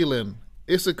 Zebulun,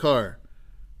 Issachar,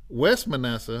 West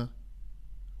Manasseh.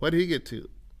 What did he get to?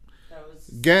 That was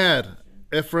Gad,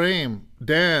 Ephraim,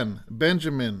 Dan,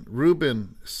 Benjamin,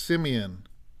 Reuben, Simeon.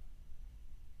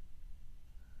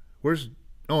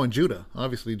 And Judah.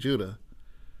 Obviously, Judah.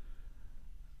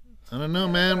 I don't know,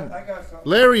 man. I got something.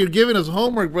 Larry, you're giving us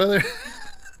homework, brother.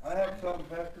 I have something,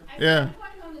 Pastor. Yeah. I'm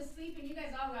going home to sleep and you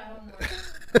guys all got homework.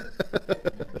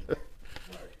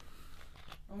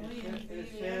 only It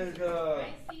says,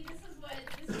 Right? See, this is what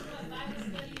Bible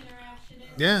study interaction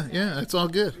is. Yeah, it's all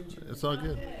good. It's all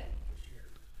good. This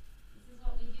is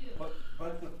what we do.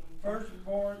 but the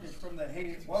firstborn is from the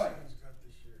hated wife. sons got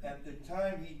this year. At the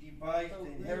time he divided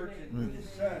the inheritance with his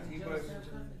sons, he was,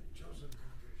 Joseph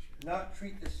got this year. not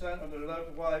treat the son of the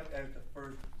loved wife as the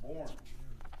firstborn.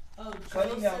 Oh,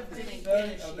 Cutting out Joseph the didn't son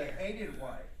get a of the share. hated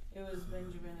wife, It was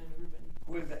Benjamin and Reuben.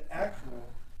 who is the actual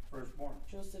firstborn.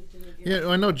 Joseph didn't get Yeah,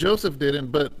 I know Joseph didn't,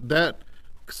 but that.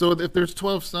 So if there's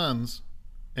 12 sons,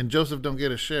 and Joseph don't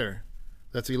get a share,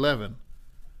 that's 11.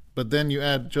 But then you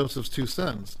add Joseph's 2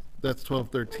 sons, that's 12,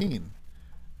 13.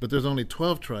 But there's only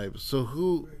 12 tribes. So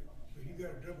who? So he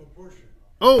got a double portion.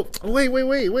 Oh,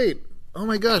 wait. Oh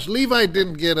my gosh, Levi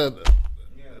didn't get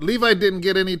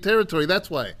any territory. That's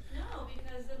why. No,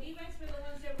 because the Levites were the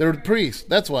ones that They're were priests.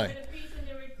 That's were why. the priests and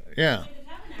they were Yeah. in the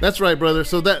tabernacle. That's right, brother.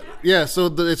 So They were that in the tabernacle.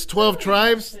 so it's 12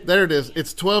 tribes. There it is.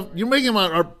 It's 12. You're making my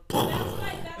That's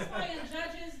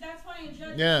why in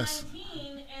Judges Yes.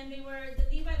 19, and they were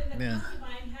the Levite and the Yeah.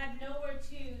 concubine had nowhere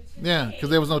to Yeah, lay. 'cause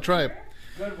there was no tribe.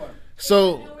 Good one.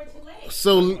 so Nowhere to lay.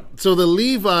 so the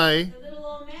Levi. The little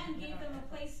old man gave them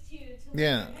a place to Yeah, lay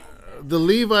their heads. the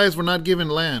Levites were not given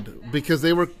land because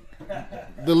they were.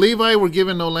 The Levi were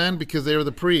given no land because they were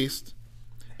the priest,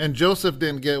 and Joseph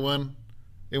didn't get one.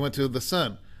 It went to the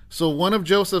son. So one of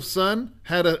Joseph's son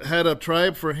had a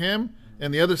tribe for him,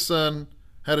 and the other son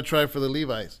had a tribe for the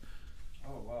Levites.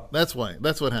 Oh, wow. That's why.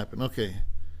 That's what happened. Okay,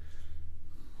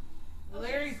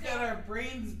 Larry's got our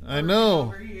brains. I know.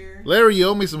 Over here. Larry, you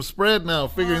owe me some spread now.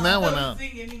 Figuring that one I was out.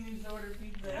 thinking he needs to order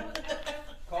pizza.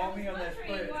 Call me on that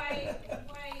wondering split. why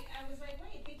I was like,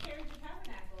 wait, they carried the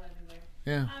tabernacle everywhere.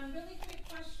 Yeah. Really quick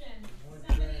question.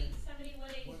 Somebody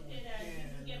what age did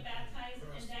Jesus get baptized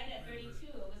and died at 32?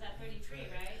 It was at 33,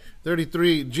 right?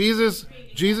 33. Jesus. 33,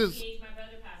 because Jesus. the age my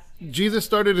brother passed too. Jesus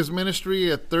started his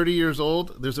ministry at 30 years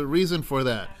old. There's a reason for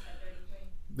that. Passed at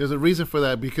 33. There's a reason for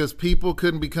that because people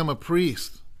couldn't become a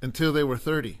priest until they were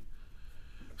 30.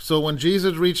 So when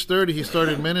Jesus reached 30, he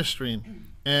started ministering.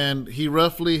 And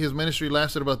his ministry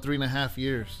lasted about 3.5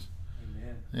 years.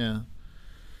 Amen. Yeah.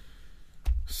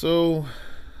 So,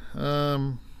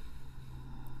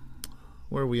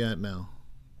 where are we at now?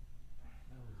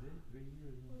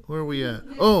 Where are we at?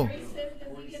 Oh, Larry says,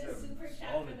 does he get a super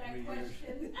chat for that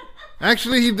question?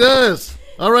 actually he does.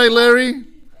 All right, Larry.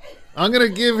 I'm going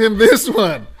to give him this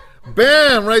one.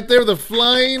 Bam! Right there, the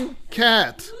flying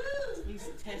cat. He's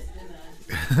testing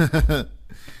us.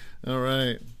 All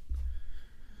right.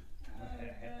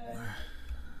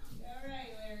 All right,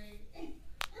 Larry.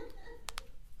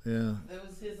 Yeah, That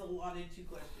was his allotted 2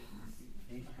 questions.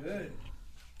 He's good.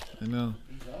 I know.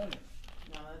 He's on it.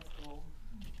 No, that's cool.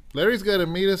 Larry's got to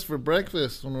meet us for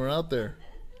breakfast when we're out there.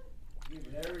 Give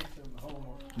Larry some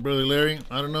homework. Brother Larry,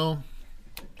 I don't know.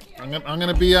 I'm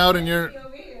gonna be out in your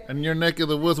neck of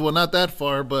the woods. Well, not that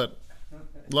far, but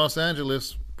Los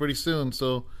Angeles pretty soon.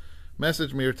 So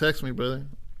message me or text me, brother.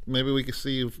 Maybe we could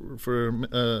see you for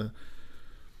a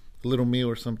little meal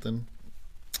or something.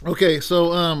 Okay, so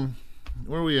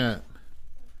where are we at?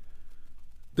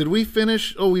 Did we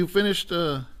finish? Oh, we finished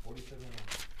 47-1.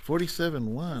 For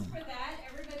that,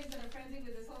 everybody's in a frenzy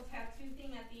with this whole tattoo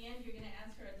thing. At the end, you're going to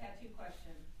answer a tattoo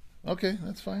question. Okay,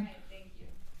 that's All fine. right, thank you.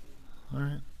 All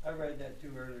right. I read that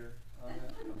too earlier. On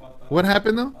that, about the, What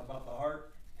happened though? About the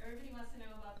heart, Everybody wants to know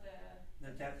about the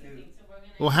the tattoo. thing, so we're going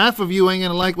to... Well, half of you ain't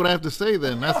gonna like what I have to say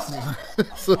then. That's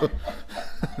so.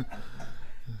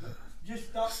 Just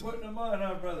stop putting them on,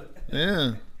 huh, brother?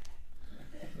 Yeah.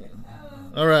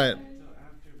 All right.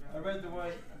 I read the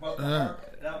one about the Uh, heart.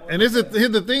 That one. And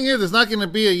the thing is, it's not going to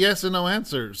be a yes or no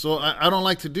answer. So I don't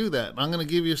like to do that. I'm going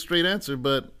to give you a straight answer,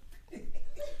 but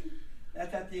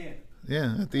That's at the end.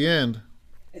 yeah, at the end.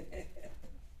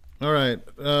 All right.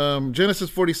 Genesis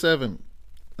 47,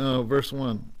 verse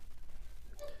 1.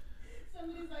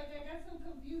 Somebody's like, I got so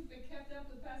confused they kept up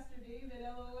with Pastor David,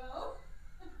 LOL.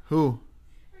 Who?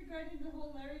 Regarding the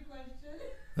whole Larry question.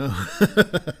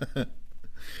 Oh.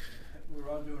 We were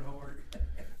all doing homework.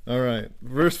 All right.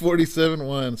 Verse 47,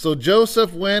 1. So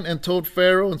Joseph went and told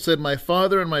Pharaoh and said, my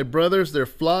father and my brothers, their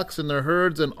flocks and their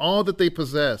herds and all that they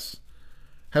possess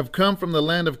have come from the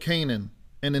land of Canaan,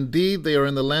 and indeed they are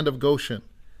in the land of Goshen.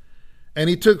 And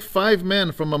he took 5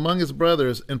 men from among his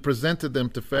brothers and presented them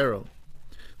to Pharaoh.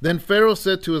 Then Pharaoh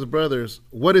said to his brothers,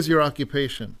 what is your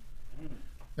occupation?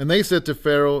 And they said to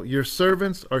Pharaoh, your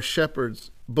servants are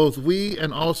shepherds, both we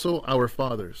and also our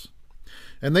fathers.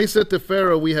 And they said to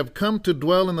Pharaoh, we have come to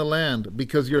dwell in the land,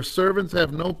 because your servants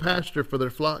have no pasture for their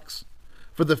flocks,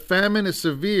 for the famine is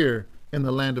severe in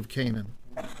the land of Canaan.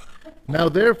 Now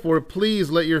therefore, please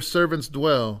let your servants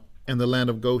dwell in the land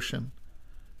of Goshen.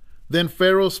 Then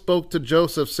Pharaoh spoke to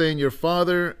Joseph, saying, your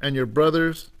father and your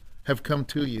brothers have come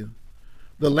to you.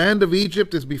 The land of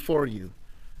Egypt is before you.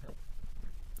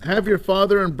 Have your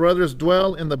father and brothers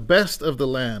dwell in the best of the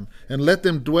land, and let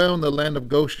them dwell in the land of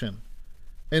Goshen.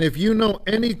 And if you know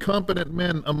any competent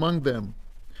men among them,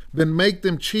 then make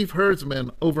them chief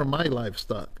herdsmen over my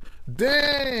livestock.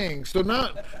 Dang!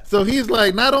 So he's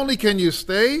like, not only can you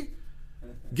stay,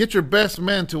 get your best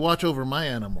men to watch over my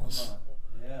animals.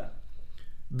 Yeah.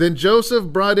 Then Joseph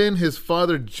brought in his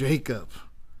father Jacob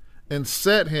and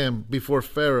set him before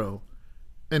Pharaoh,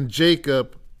 and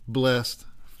Jacob blessed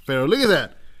Pharaoh. Look at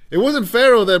that. It wasn't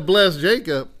Pharaoh that blessed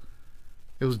Jacob.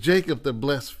 It was Jacob that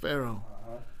blessed Pharaoh.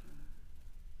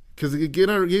 Because you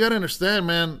got to understand,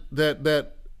 man,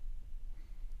 that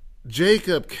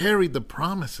Jacob carried the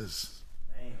promises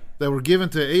that were given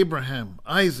to Abraham,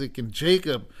 Isaac, and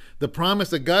Jacob. The promise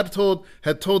that God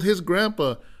had told his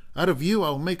grandpa, out of you I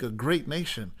will make a great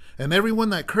nation. And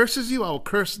everyone that curses you, I will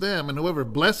curse them. And whoever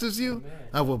blesses you,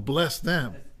 I will bless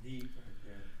them. That's deep right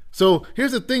there. So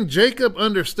here's the thing. Jacob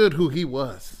understood who he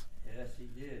was. Yes, he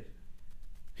did.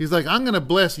 He's like, I'm going to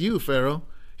bless you, Pharaoh.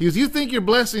 He goes, you think you're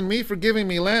blessing me for giving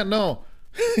me land? No.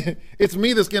 It's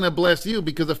me that's going to bless you,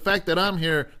 because the fact that I'm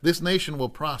here, this nation will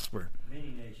prosper.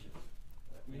 Many nations.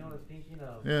 You know what I'm thinking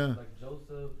of? Yeah. Like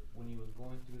Joseph, when he was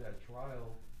going through that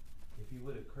trial, if he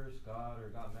would have cursed God or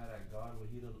got mad at God, would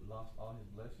he have lost all his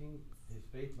blessings? His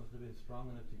faith must have been strong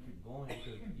enough to keep going,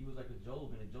 because he was like a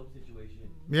Job in a Job situation.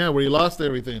 Yeah, where he lost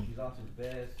everything. He lost his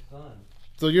best son.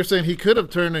 So you're saying he could have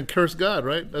turned and cursed God,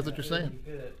 right? That's what you're saying. He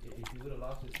could have, if he would have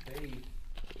lost his faith,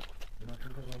 you know,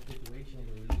 sometimes in situations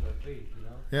we lose our faith, you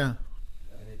know? Yeah.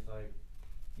 And it's like,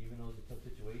 even though it's a tough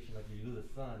situation, like you lose a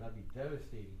son, that'd be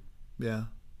devastating. Yeah.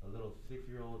 A little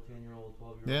 6-year-old, 10-year-old,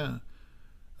 12-year-old. Yeah.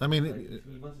 I mean, Like,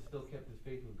 he must have still kept his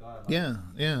faith with God. yeah,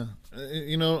 yeah.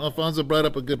 You know, Alfonso brought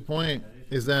up a good point,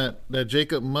 is that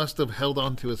Jacob must have held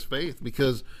on to his faith,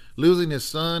 because losing his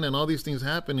son and all these things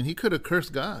happened, and he could have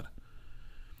cursed God.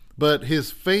 But his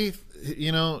faith,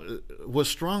 you know, was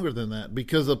stronger than that,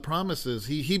 because of promises.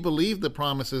 He believed the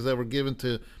promises that were given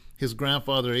to his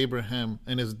grandfather Abraham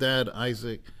and his dad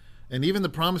Isaac, and even the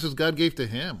promises God gave to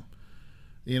him.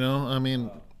 You know, I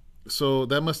mean, so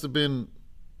that must have been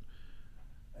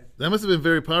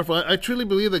very powerful. I truly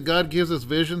believe that God gives us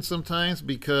visions sometimes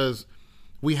because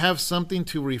we have something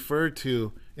to refer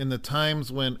to in the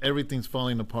times when everything's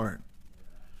falling apart.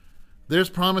 There's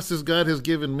promises God has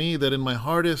given me that in my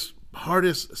hardest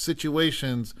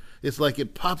situations, it's like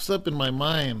it pops up in my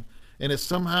mind, and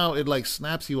it like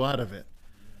snaps you out of it.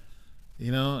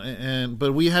 You know,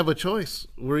 but we have a choice.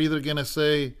 We're either going to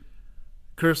say,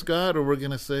 curse God, or we're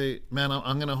going to say, man,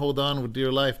 I'm going to hold on with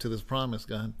dear life to this promise,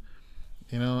 God.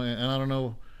 You know, and I don't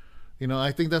know, you know,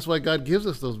 I think that's why God gives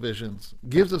us those visions,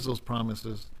 gives us those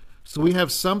promises, so we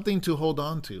have something to hold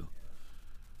on to.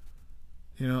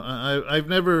 You know, I've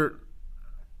never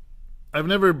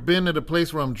been at a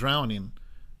place where I'm drowning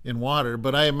in water,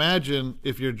 but I imagine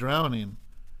if you're drowning,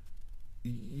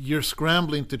 you're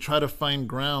scrambling to try to find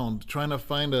ground, trying to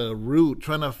find a root,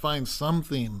 trying to find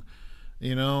something,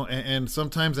 you know, and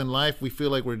sometimes in life we feel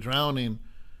like we're drowning,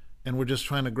 and we're just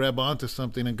trying to grab onto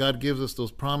something, and God gives us those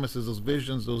promises, those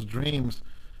visions, those dreams,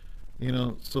 you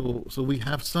know, so we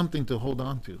have something to hold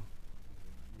on to.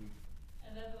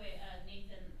 And by the way,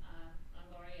 Nathan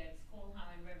Longoria, it's cool how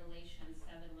in Revelation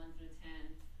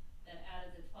 7:1-10, that out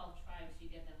of the 12 tribes you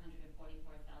get the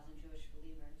 144,000 Jewish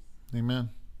believers.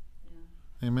 Amen.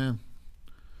 Yeah. Amen.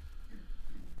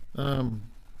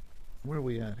 Where are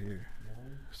we at here?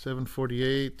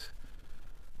 7:48.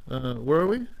 Where are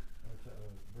we?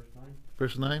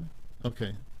 Verse 9?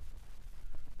 Okay.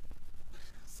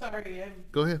 Sorry, I'm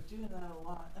Go ahead. doing that a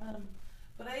lot.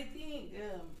 But I think,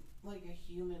 like a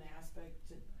human aspect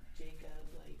to Jacob,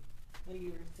 like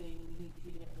you were saying, he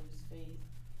didn't lose faith.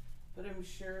 But I'm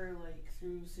sure, like,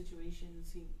 through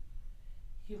situations,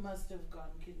 he must have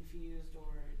gotten confused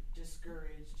or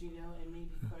discouraged, you know, and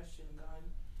maybe questioned God.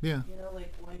 Yeah. You know,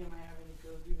 like, why am I having to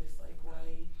go through this? Like,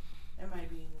 why am I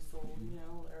being sold, you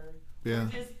know, or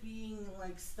just being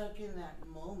like stuck in that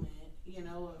moment, you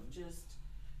know, of just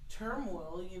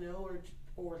turmoil, you know,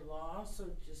 or loss or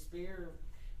despair,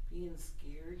 being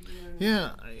scared, you know.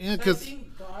 Yeah, So because I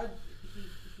think God,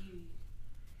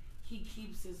 he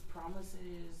keeps his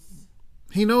promises.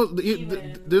 he knows.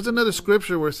 Even- There's another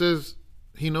scripture where it says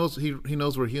he knows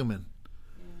we're human.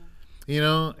 Yeah. You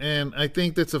know, and I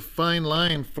think that's a fine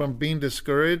line from being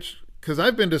discouraged, because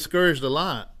I've been discouraged a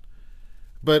lot.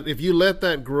 But if you let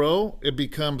that grow, it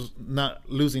becomes not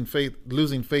losing faith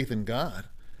in God.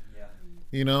 Yeah.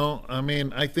 You know, I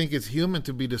mean, I think it's human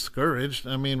to be discouraged.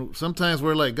 I mean, sometimes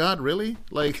we're like, God, really?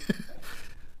 Like,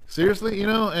 seriously? You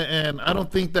know, and I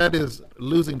don't think that is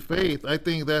losing faith. I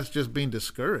think that's just being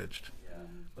discouraged. Yeah.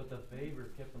 But the favor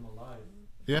kept him alive.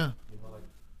 Yeah. You know, like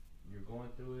you're going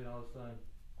through it, all of a sudden,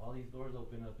 all these doors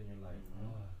open up, and you're like,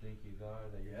 oh, thank you,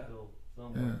 God, that Yeah. still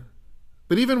somewhere.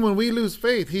 But even when we lose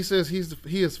faith, he says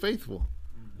he is faithful.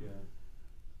 Yeah.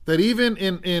 That even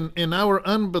in our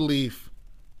unbelief,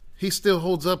 he still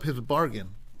holds up his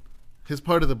bargain, his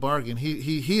part of the bargain.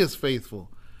 He is faithful.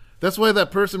 That's why that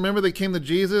person, remember, they came to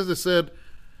Jesus and said,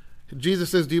 Jesus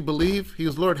says, do you believe? He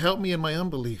goes, Lord, help me in my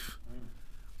unbelief.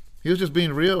 He was just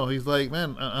being real. He's like,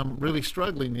 man, I'm really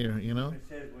struggling here, you know? It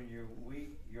says when you're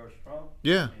weak, you're strong.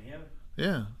 Yeah. In him.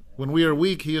 Yeah. When we are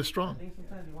weak, he is I strong. think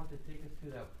sometimes he wants to take us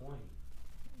to that point.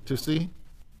 To see?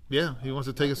 Yeah, he wants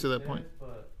to take us to that point.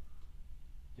 But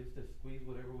just to squeeze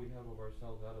whatever we have of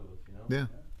ourselves out of us, you know? Yeah.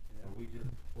 And we just,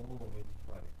 boom, it's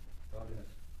like, God is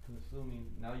consuming,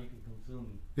 now you can consume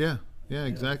me. Yeah. Yeah,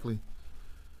 exactly.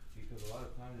 Because a lot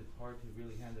of times it's hard to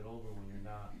really hand it over when you're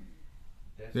not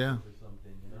desperate Yeah. for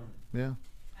something, you know? Yeah.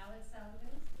 Alex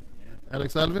Alvarez?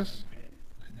 Alex Alves?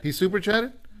 He super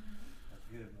chatted? That's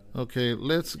good, brother. Okay,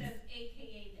 let's. Says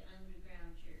AKA the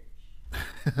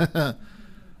Underground Church.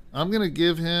 I'm going to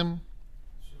give him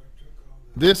So I took all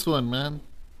the. this one, man.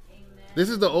 Amen. This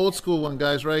is the old school one,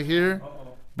 guys, right here.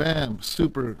 Uh-oh. Bam,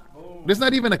 super. Boom. It's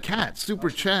not even a cat, super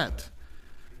chat.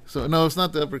 So, no, it's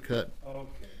not the uppercut. Okay.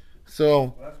 So,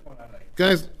 Well, that's one I like.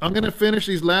 guys, I'm going to finish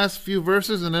these last few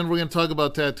verses and then we're going to talk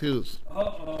about tattoos.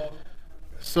 Uh-oh.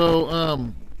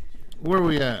 So, where are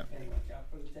we at? Hey, watch out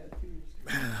for the tattoos.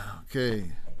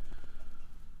 Okay.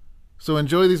 So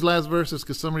enjoy these last verses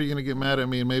because some of you are going to get mad at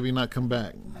me and maybe not come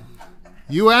back.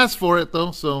 You asked for it,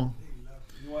 though, so.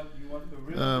 You want the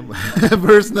real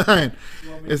Verse 9.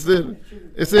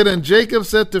 It said, and Jacob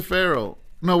said to Pharaoh,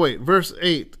 no, wait, verse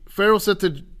 8. Pharaoh said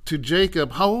to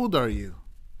Jacob, how old are you?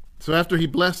 So after he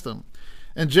blessed him.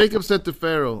 And Jacob said to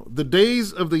Pharaoh, the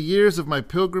days of the years of my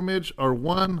pilgrimage are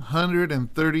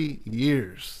 130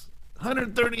 years.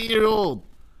 130-year-old.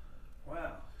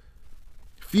 Wow.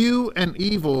 Few and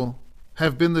evil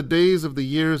have been the days of the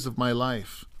years of my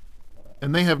life,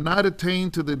 and they have not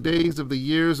attained to the days of the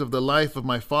years of the life of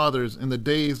my fathers in the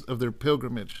days of their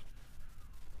pilgrimage.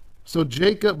 So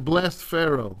Jacob blessed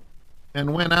Pharaoh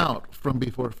and went out from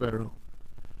before Pharaoh.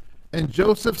 And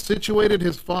Joseph situated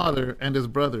his father and his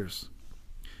brothers,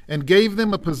 and gave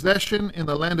them a possession in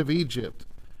the land of Egypt,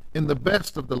 in the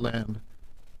best of the land,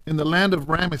 in the land of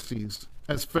Ramesses,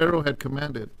 as Pharaoh had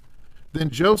commanded. Then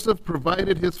Joseph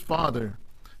provided his father,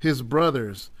 his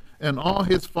brothers, and all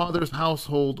his father's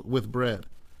household with bread,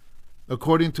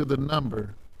 according to the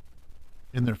number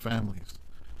in their families.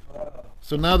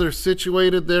 So now they're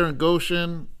situated there in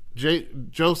Goshen.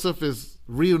 Joseph is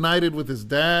reunited with his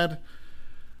dad.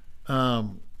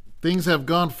 Things have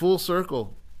gone full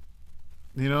circle.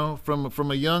 You know, from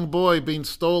a young boy being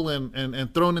stolen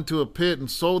and thrown into a pit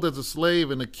and sold as a slave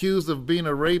and accused of being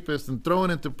a rapist and thrown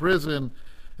into prison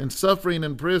and suffering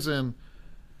in prison,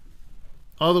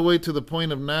 all the way to the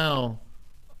point of now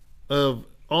of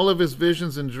all of his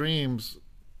visions and dreams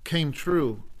came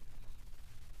true.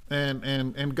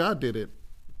 And God did it.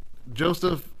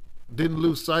 Joseph didn't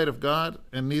lose sight of God,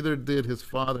 and neither did his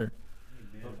father.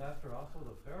 But Pastor, also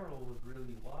the Pharaoh was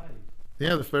really wise.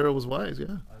 Yeah, the Pharaoh was wise,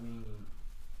 yeah. I mean,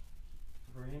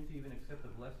 for him to even accept a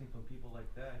blessing from people like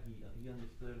that, he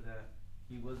understood that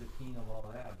he was the king of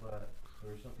all that, but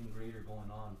there was something greater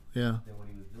going on Yeah. than what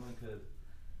he was doing, because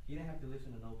he didn't have to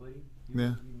listen to nobody.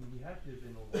 Yeah. He had to have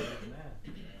been a wise man,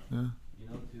 Yeah. you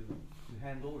know, to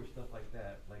hand over stuff like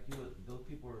that. Like those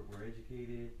people were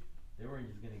educated. They weren't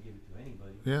just gonna give it to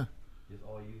anybody. Yeah. Just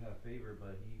you have favor,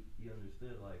 but he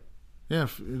understood like. Yeah,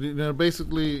 you know,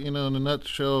 basically, you know, in a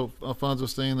nutshell,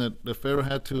 Alfonso's saying that the Pharaoh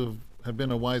had to have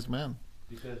been a wise man.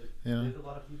 Because Yeah. there's a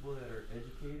lot of people that are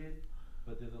educated,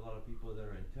 but there's a lot of people that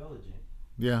are intelligent.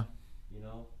 Yeah. You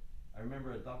know, I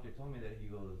remember a doctor told me that. He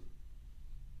goes,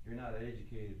 "You're not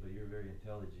educated, but you're very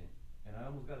intelligent," and I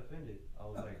almost got offended. I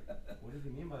was like, "What does he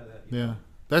mean by that?" You Yeah. know?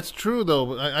 That's true,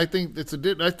 though. I think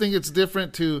I think it's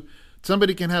different to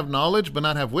somebody can have knowledge but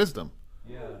not have wisdom.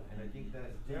 Yeah, and I think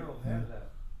that Pharaoh had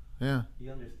that. Yeah. He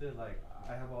understood, like,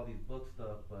 I have all these book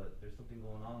stuff, but there's something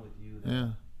going on with you that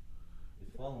Yeah. is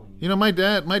following you. You know, my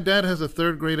dad has a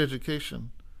 3rd grade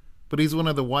education, but he's one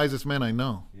of the wisest men I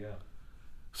know. Yeah.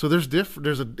 So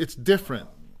it's different,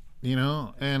 you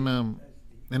know, and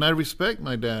I respect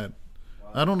my dad.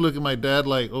 I don't look at my dad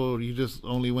like, oh, you just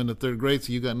only went to 3rd grade,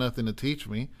 so you got nothing to teach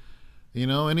me. You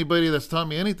know, anybody that's taught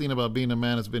me anything about being a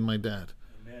man has been my dad.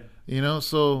 Amen. You know,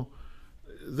 so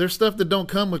there's stuff that don't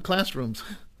come with classrooms.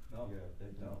 No. Yeah,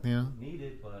 they don't. Yeah. Need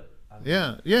it, but I mean,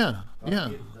 Yeah.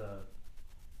 God gives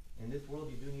in this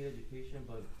world you do need education,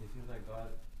 but it seems like God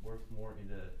works more in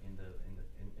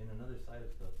another side of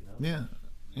stuff, you know?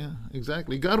 Yeah,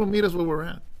 exactly. God will meet us where we're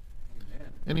at.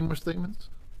 Amen. Any more statements?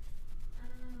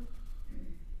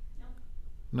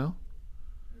 No. No?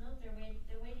 No, they're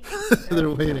waiting. They're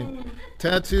waiting.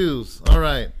 Tattoos. All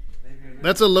right.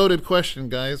 That's a loaded question,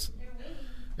 guys. They're waiting.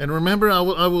 And remember, I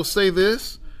will say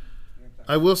this.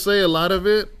 I will say a lot of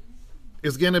it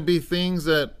is going to be things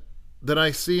that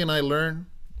I see and I learn.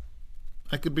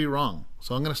 I could be wrong.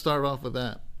 So I'm going to start off with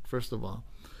that, first of all.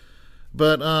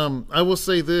 But I will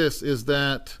say this, is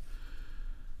that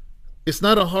it's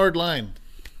not a hard line.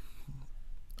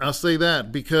 I'll say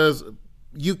that, because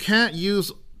you can't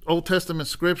use Old Testament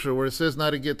scripture where it says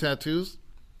not to get tattoos.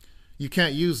 You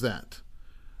can't use that.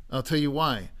 I'll tell you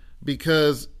why.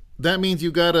 Because that means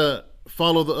you got to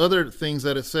follow the other things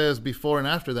that it says before and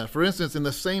after that. For instance, in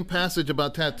the same passage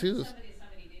about tattoos,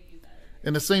 Somebody did use that.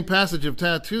 in the same passage of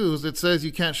tattoos, it says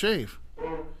you can't shave.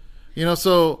 You know,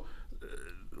 so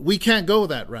we can't go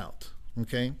that route,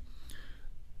 okay?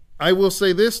 I will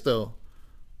say this, though,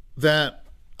 that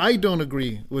I don't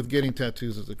agree with getting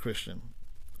tattoos as a Christian.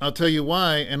 I'll tell you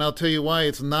why, and I'll tell you why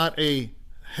it's not a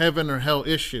heaven or hell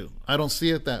issue. I don't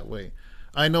see it that way.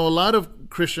 I know a lot of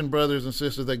Christian brothers and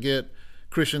sisters that get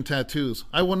Christian tattoos.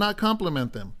 I will not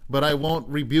compliment them, but I won't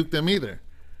rebuke them either.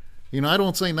 You know, I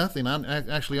don't say nothing,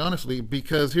 actually, honestly,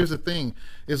 because here's the thing,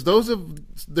 is there's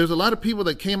a lot of people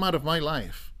that came out of my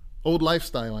life, old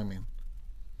lifestyle, I mean,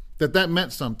 that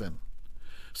meant something.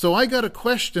 So I got to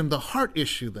question the heart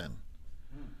issue then.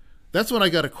 That's what I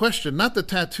got to question, not the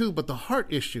tattoo, but the heart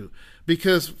issue.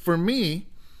 Because for me,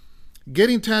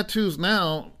 getting tattoos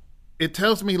now, it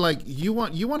tells me like you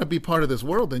want to be part of this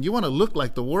world and you want to look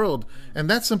like the world. And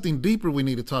that's something deeper we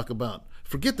need to talk about.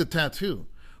 Forget the tattoo.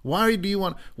 Why do you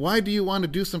want to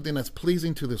do something that's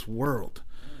pleasing to this world?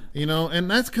 You know, and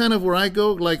that's kind of where I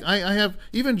go. Like I have,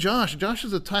 even Josh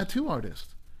is a tattoo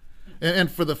artist.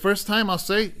 And for the first time, I'll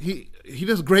say he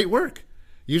does great work.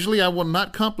 Usually I will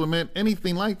not compliment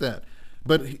anything like that.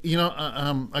 But, you know,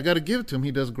 I got to give it to him.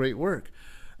 He does great work.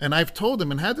 And I've told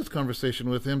him and had this conversation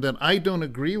with him that I don't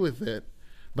agree with it,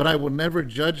 but I will never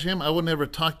judge him. I will never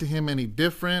talk to him any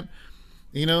different.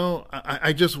 You know,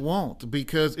 I just won't,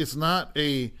 because it's not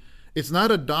a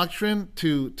doctrine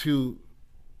to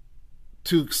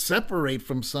separate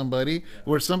from somebody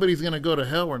where somebody's going to go to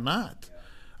hell or not.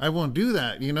 I won't do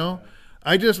that, you know.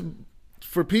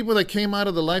 For people that came out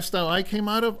of the lifestyle I came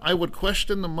out of, I would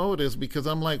question the motives, because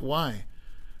I'm like, why?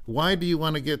 Why do you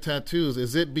want to get tattoos?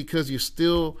 Is it because you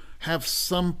still have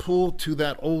some pull to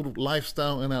that old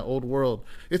lifestyle and that old world?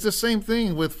 It's the same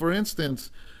thing with, for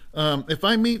instance, if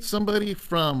I meet somebody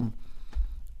from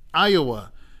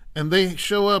Iowa and they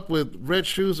show up with red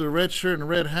shoes or red shirt and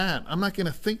red hat, I'm not going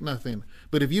to think nothing.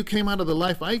 But if you came out of the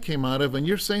life I came out of and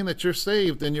you're saying that you're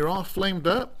saved and you're all flamed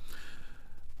up,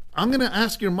 I'm going to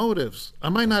ask your motives. I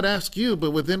might not ask you,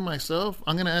 but within myself,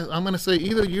 I'm going to say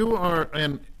either you are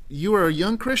a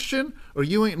young Christian or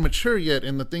you ain't mature yet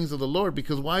in the things of the Lord,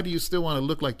 because why do you still want to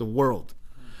look like the world?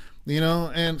 You know,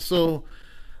 and so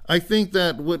I think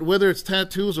that whether it's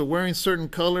tattoos or wearing certain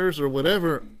colors or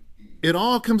whatever, it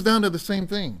all comes down to the same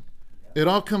thing. It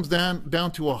all comes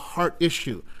down to a heart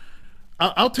issue.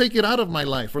 I'll take it out of my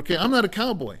life, okay? I'm not a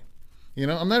cowboy. You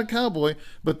know, I'm not a cowboy,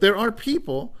 but there are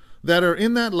people that are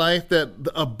in that life that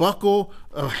a buckle,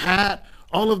 a hat,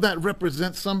 all of that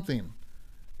represents something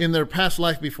in their past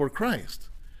life before Christ.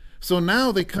 So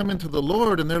now they come into the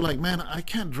Lord and they're like, man, I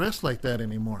can't dress like that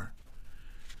anymore.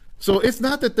 So it's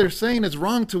not that they're saying it's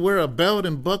wrong to wear a belt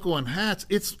and buckle and hats.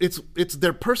 It's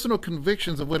their personal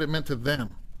convictions of what it meant to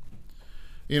them.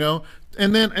 You know,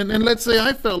 and then let's say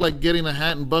I felt like getting a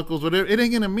hat and buckles, whatever, it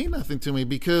ain't gonna mean nothing to me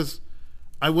because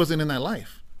I wasn't in that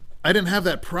life. I didn't have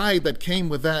that pride that came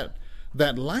with that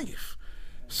life.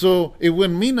 So it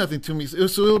wouldn't mean nothing to me.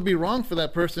 So it would be wrong for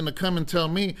that person to come and tell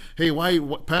me, hey,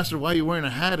 Pastor, why are you wearing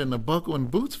a hat and a buckle and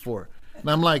boots for?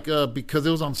 And I'm like, because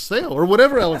it was on sale or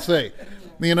whatever I would say,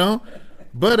 you know.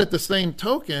 But at the same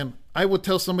token, I would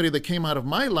tell somebody that came out of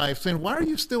my life saying, why are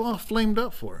you still all flamed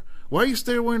up for? Why are you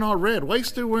still wearing all red? Why are you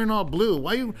still wearing all blue?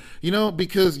 Why you know,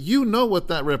 because you know what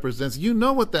that represents. You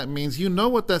know what that means. You know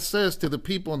what that says to the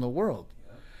people in the world.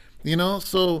 You know,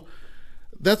 so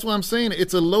that's what I'm saying.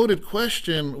 It's a loaded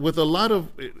question with a lot of,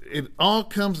 it all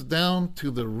comes down to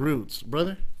the roots,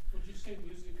 brother. Would you say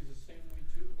music is the same way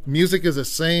too? Music is the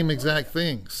same exact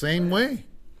thing. Same way.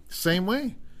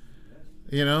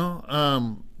 You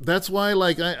know, that's why,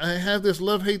 like, I have this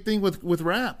love-hate thing with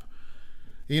rap.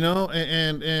 You know,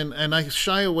 and I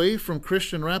shy away from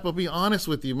Christian rap. I'll be honest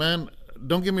with you, man.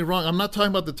 Don't get me wrong. I'm not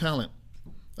talking about the talent.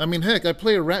 I mean, heck, I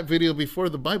play a rap video before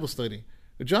the Bible study.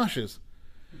 Josh's.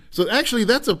 So actually,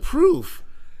 that's a proof.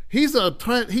 He's a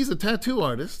tattoo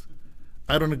artist.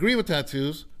 I don't agree with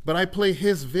tattoos, but I play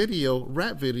his video,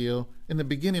 rap video, in the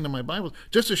beginning of my Bible,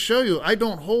 just to show you I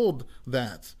don't hold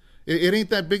that. It ain't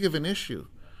that big of an issue,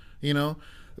 you know.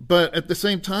 But at the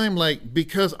same time, like,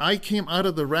 because I came out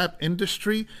of the rap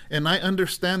industry and I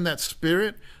understand that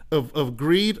spirit of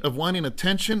greed, of wanting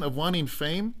attention, of wanting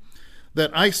fame, that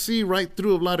I see right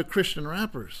through a lot of Christian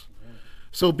rappers.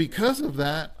 So because of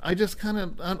that, I just kind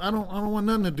of I don't want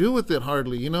nothing to do with it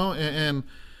hardly, you know. And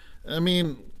I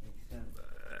mean,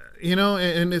 you know,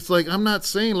 and it's like, I'm not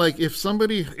saying, like, if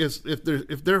somebody is,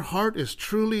 if their heart is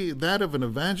truly that of an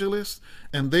evangelist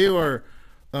and they are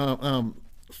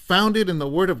founded in the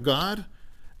Word of God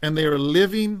and they are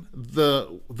living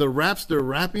the raps they're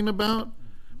rapping about,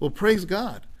 well, praise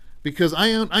God, because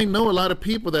I know a lot of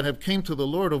people that have came to the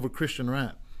Lord over Christian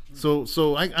rap.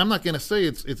 So I'm not gonna say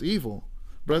it's evil,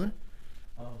 brother.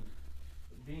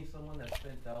 Being someone that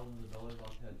spent thousands of dollars on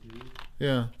tattoos,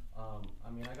 Yeah.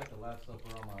 I mean, I got the Last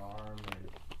Supper on my arm,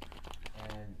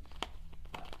 and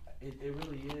it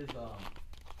really is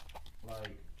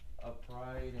like a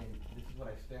pride, and this is what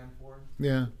I stand for.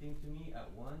 Yeah. Thing to me at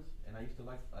once, and I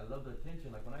love the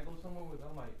attention. Like when I go somewhere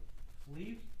without my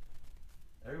sleeves,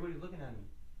 everybody's looking at me.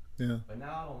 Yeah. But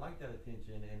now I don't like that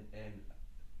attention, and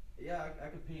yeah, I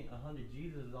could paint 100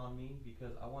 Jesus on me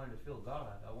because I wanted to feel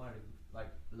God. I wanted to, like,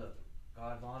 look,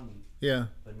 God's on me. Yeah.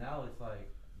 But now it's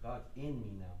like God's in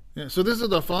me now. Yeah. So this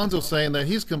is Alfonso saying that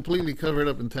he's completely covered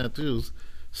up in tattoos.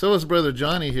 So is Brother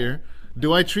Johnny here.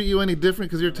 Do I treat you any different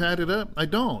because you're tatted up? I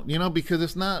don't, you know, because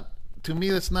it's not, to me,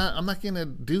 that's not, I'm not going to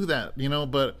do that, you know,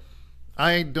 but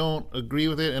I don't agree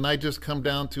with it, and I just come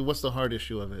down to what's the hard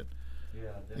issue of it. Yeah,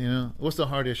 definitely. You know, what's the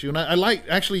hard issue? And I like,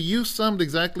 actually, you summed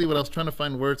exactly what I was trying to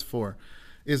find words for,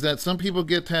 is that some people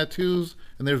get tattoos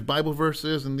and there's Bible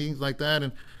verses and things like that.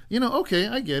 And, you know, okay,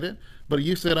 I get it. But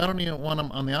you said, I don't even want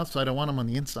them on the outside. I want them on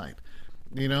the inside,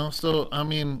 you know? So, I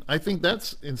mean, I think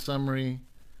that's, in summary,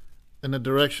 in the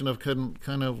direction of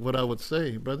kind of what I would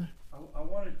say, brother. I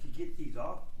wanted to get these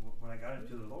off when I got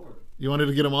into the Lord. You wanted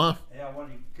to get them off? Yeah, I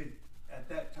wanted, because at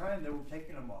that time they were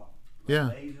taking them off. Yeah.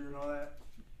 Laser and all that.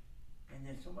 And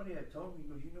then somebody had told me,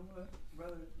 goes, you know what,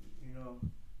 brother, you know,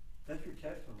 that's your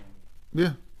testimony.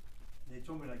 Yeah. They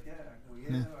told me like that. I go,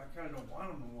 yeah. I kind of don't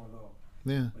want them no more though.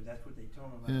 Yeah. But that's what they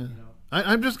told me, like, Yeah. you know.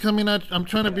 I'm just coming at, I'm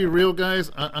trying to be real,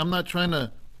 guys. I'm not trying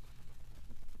to,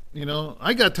 you know,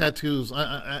 I got tattoos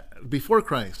I before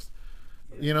Christ.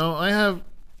 You know,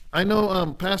 I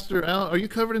know Pastor Al, are you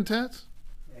covered in tats?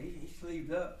 Yeah, he's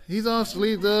sleeved up. He's all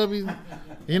sleeved up.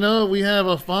 You know, we have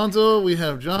Alfonso, we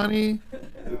have Johnny.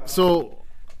 So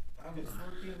I was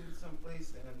working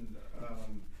someplace and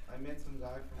I met some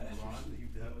guy from Iran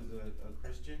that was a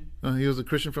Christian, he was a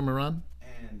Christian from Iran.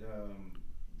 and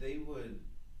they would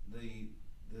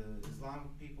the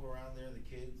Islamic people around there, the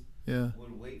kids, Yeah.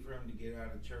 would wait for him to get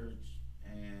out of church,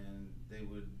 and they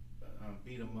would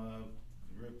beat him up,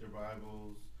 rip their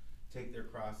Bibles, take their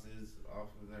crosses off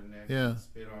of their necks, Yeah. and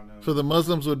spit on them. So the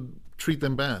Muslims would treat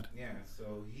them bad. Yeah,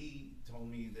 so he told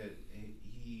me that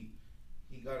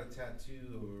he got a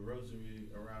tattoo of a rosary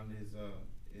around his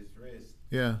wrist,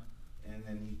 Yeah. and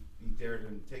then he dared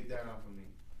him to take that off of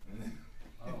me.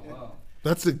 Oh, wow.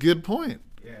 That's a good point.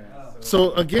 Yeah. Wow.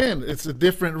 So again, it's a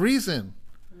different reason.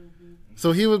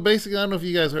 So he was basically, I don't know if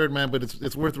you guys heard, man, but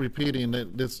it's worth repeating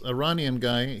that this Iranian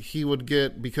guy, he would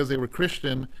get, because they were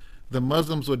Christian, the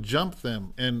Muslims would jump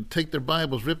them and take their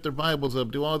Bibles, rip their Bibles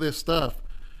up, do all this stuff.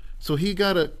 So he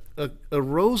got a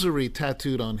rosary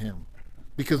tattooed on him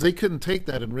because they couldn't take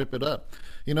that and rip it up.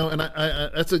 You know, and I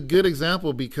that's a good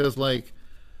example, because, like,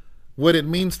 what it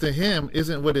means to him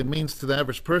isn't what it means to the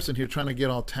average person here trying to get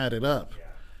all tatted up. Yeah,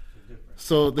 it's different.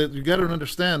 So that you got to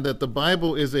understand that the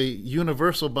Bible is a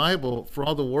universal Bible for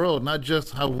all the world, not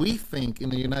just how we think in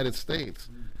the United States.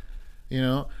 You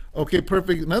know, okay,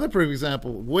 perfect. Another perfect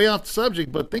example, way off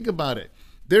subject, but think about it.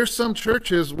 There's some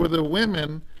churches where the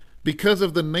women, because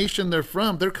of the nation they're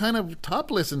from, they're kind of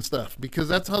topless and stuff, because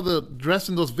that's how the dress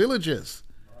in those villages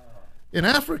in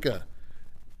Africa.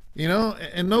 You know,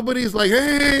 and nobody's like,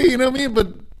 hey, you know what I mean?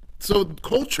 But so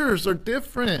cultures are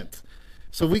different.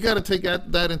 So we got to take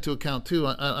that into account too.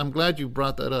 I'm glad you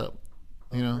brought that up.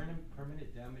 You know,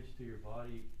 Permanent damage to your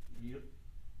body. You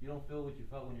don't feel what you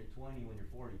felt when you're 20, when you're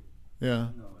 40,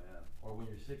 yeah, No, yeah. or when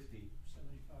you're 60.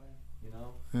 75. You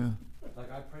know, yeah,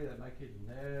 like I pray that my kids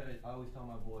never. I always tell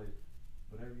my boys,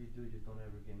 whatever you do, just don't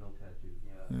ever get no tattoo.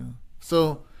 Yeah. yeah.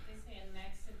 So They say in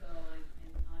Mexico,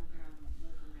 and on here I'm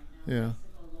looking right now, Yeah.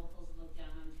 Mexico locals look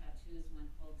down on tattoos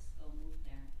when folks go move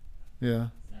there.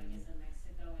 yeah, So I guess in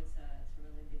Mexico it's a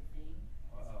really big thing,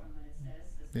 Wow. from what it says.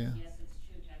 It says, Yeah. yes, it's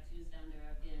true, tattoos down there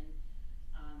have been,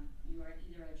 you are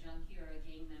either a junkie or a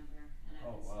gang member, and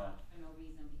have Oh, been wow. stopped for no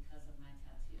reason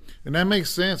And that makes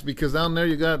sense because down there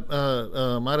you got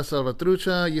Mara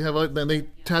Salvatrucha. You have then they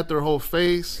tat their whole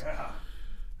face. Yeah.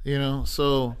 You know,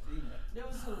 so There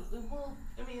was well,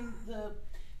 I mean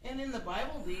and in the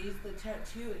Bible days, the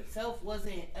tattoo itself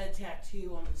wasn't a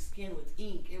tattoo on the skin with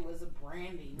ink. It was a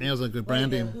branding. yeah, it was a good Like,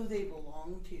 branding. who they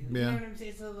belong to. You Yeah. know what I'm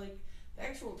saying? So like the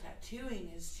actual tattooing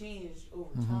has changed over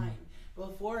Mm-hmm. time.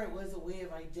 Before it was a way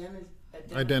of identifying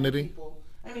Identity. people.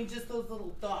 I mean, just those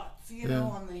little dots, you Yeah. know,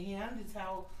 on the hand is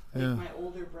how like Yeah. my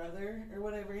older brother or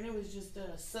whatever, and it was just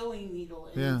a sewing needle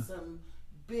and Yeah. some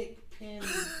big pen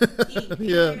ink. You know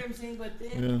Yeah. what I'm saying? But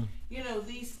then Yeah. you know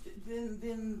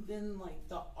then like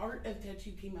the art of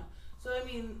tattoo came out. So I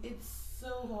mean, it's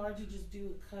so hard to just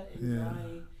do a cut and Yeah.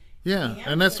 dry. Yeah, the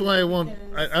and that's answer why I won't.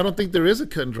 because- I don't think there is a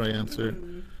cut and dry answer.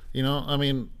 You know, I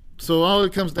mean, so all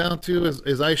it comes down to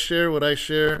is I share what I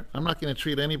share. I'm not going to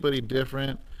treat anybody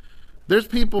different. There's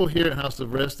people here at House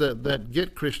of Rest that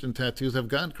get Christian tattoos, have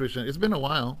gotten Christian. It's been a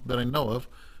while that I know of,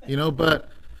 you know, but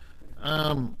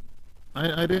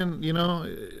I didn't, you know.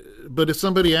 But if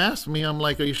somebody asks me, I'm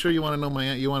like, "Are you sure you want to know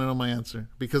my answer?"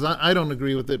 Because I don't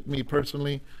agree with it, me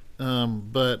personally.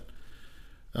 But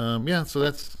yeah, so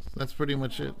that's pretty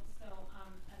much it. So,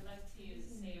 I'd like to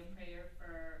say a prayer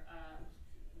for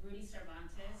Rudy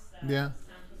Cervantes. Yeah.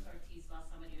 Santos Ortiz lost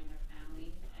somebody in their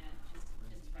family, and just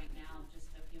right now, just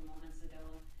a few moments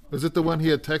ago. Was it the one he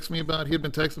had texted me about? He had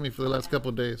been texting me for the last couple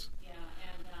of days. Yeah,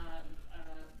 and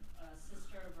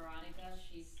Sister Veronica,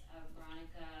 she's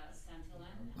Veronica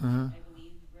Santillán, Uh-huh. I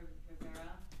believe,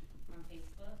 Rivera from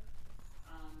Facebook,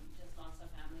 just lost a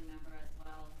family member as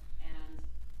well. And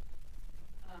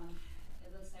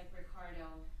it looks like Ricardo,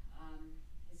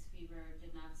 his fever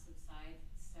did not subside,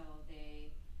 so they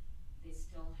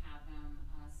still have him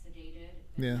sedated,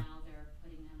 but Yeah. now they're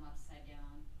putting him upside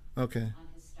down Okay. on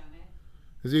his stomach.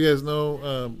 As you guys know,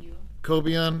 ICU.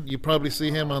 Kobian, you probably see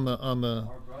him on the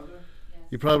Our brother? Yes.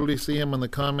 you probably see him on the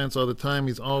comments all the time.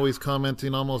 He's always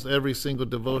commenting almost every single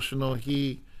devotional.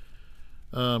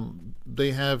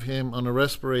 They have him on a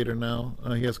respirator now.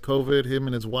 He has COVID. Him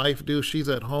and his wife do. She's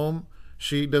at home.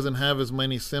 She doesn't have as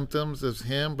many symptoms as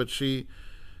him, but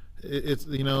it's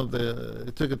you know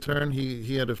it took a turn.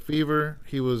 He had a fever.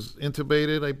 He was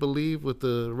intubated, I believe, with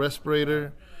the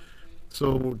respirator.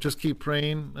 So just keep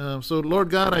praying. So Lord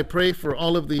God, I pray for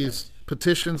all of these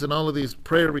petitions and all of these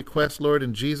prayer requests, Lord,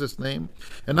 in Jesus' name.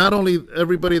 And not only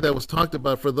everybody that was talked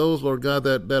about, for those, Lord God,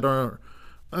 that are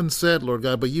unsaid, Lord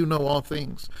God, but you know all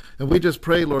things. And we just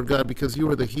pray, Lord God, because you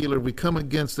are the healer. We come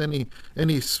against any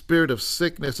spirit of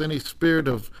sickness, any spirit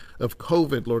of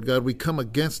COVID, Lord God. We come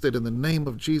against it in the name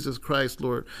of Jesus Christ,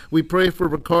 Lord. We pray for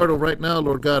Ricardo right now,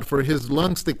 Lord God, for his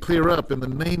lungs to clear up in the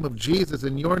name of Jesus,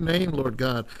 in your name, Lord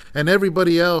God. And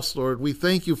everybody else, Lord, we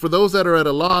thank you for those that are at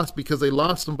a loss because they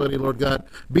lost somebody, Lord God.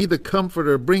 Be the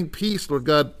comforter. Bring peace, Lord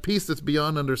God, peace that's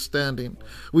beyond understanding.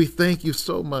 We thank you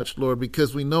so much, Lord,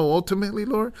 because we know ultimately,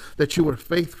 Lord, that you are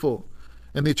faithful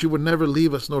and that you would never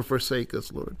leave us nor forsake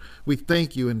us, Lord. We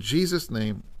thank you in Jesus'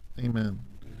 name. Amen.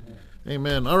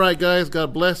 Amen. All right, guys,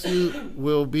 God bless you.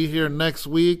 We'll be here next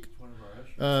week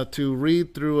to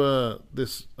read through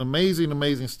this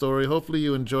amazing story. Hopefully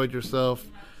you enjoyed yourself.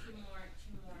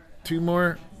 Two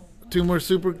more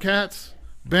super cats.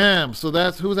 Bam. So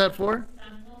who's that for?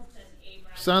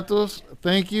 Santos,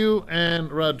 thank you.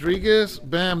 And Rodriguez,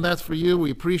 bam, that's for you.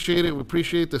 We appreciate it. We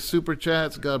appreciate the super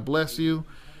chats. God bless you.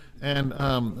 And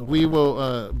we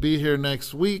will be here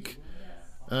next week.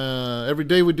 Every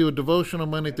day we do a devotional,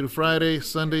 Monday through Friday.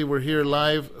 Sunday we're here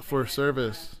live for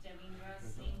service.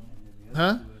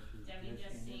 Huh?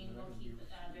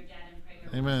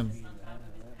 Amen.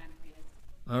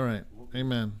 All right.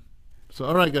 Amen. So,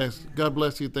 all right, guys. God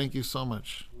bless you. Thank you so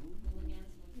much.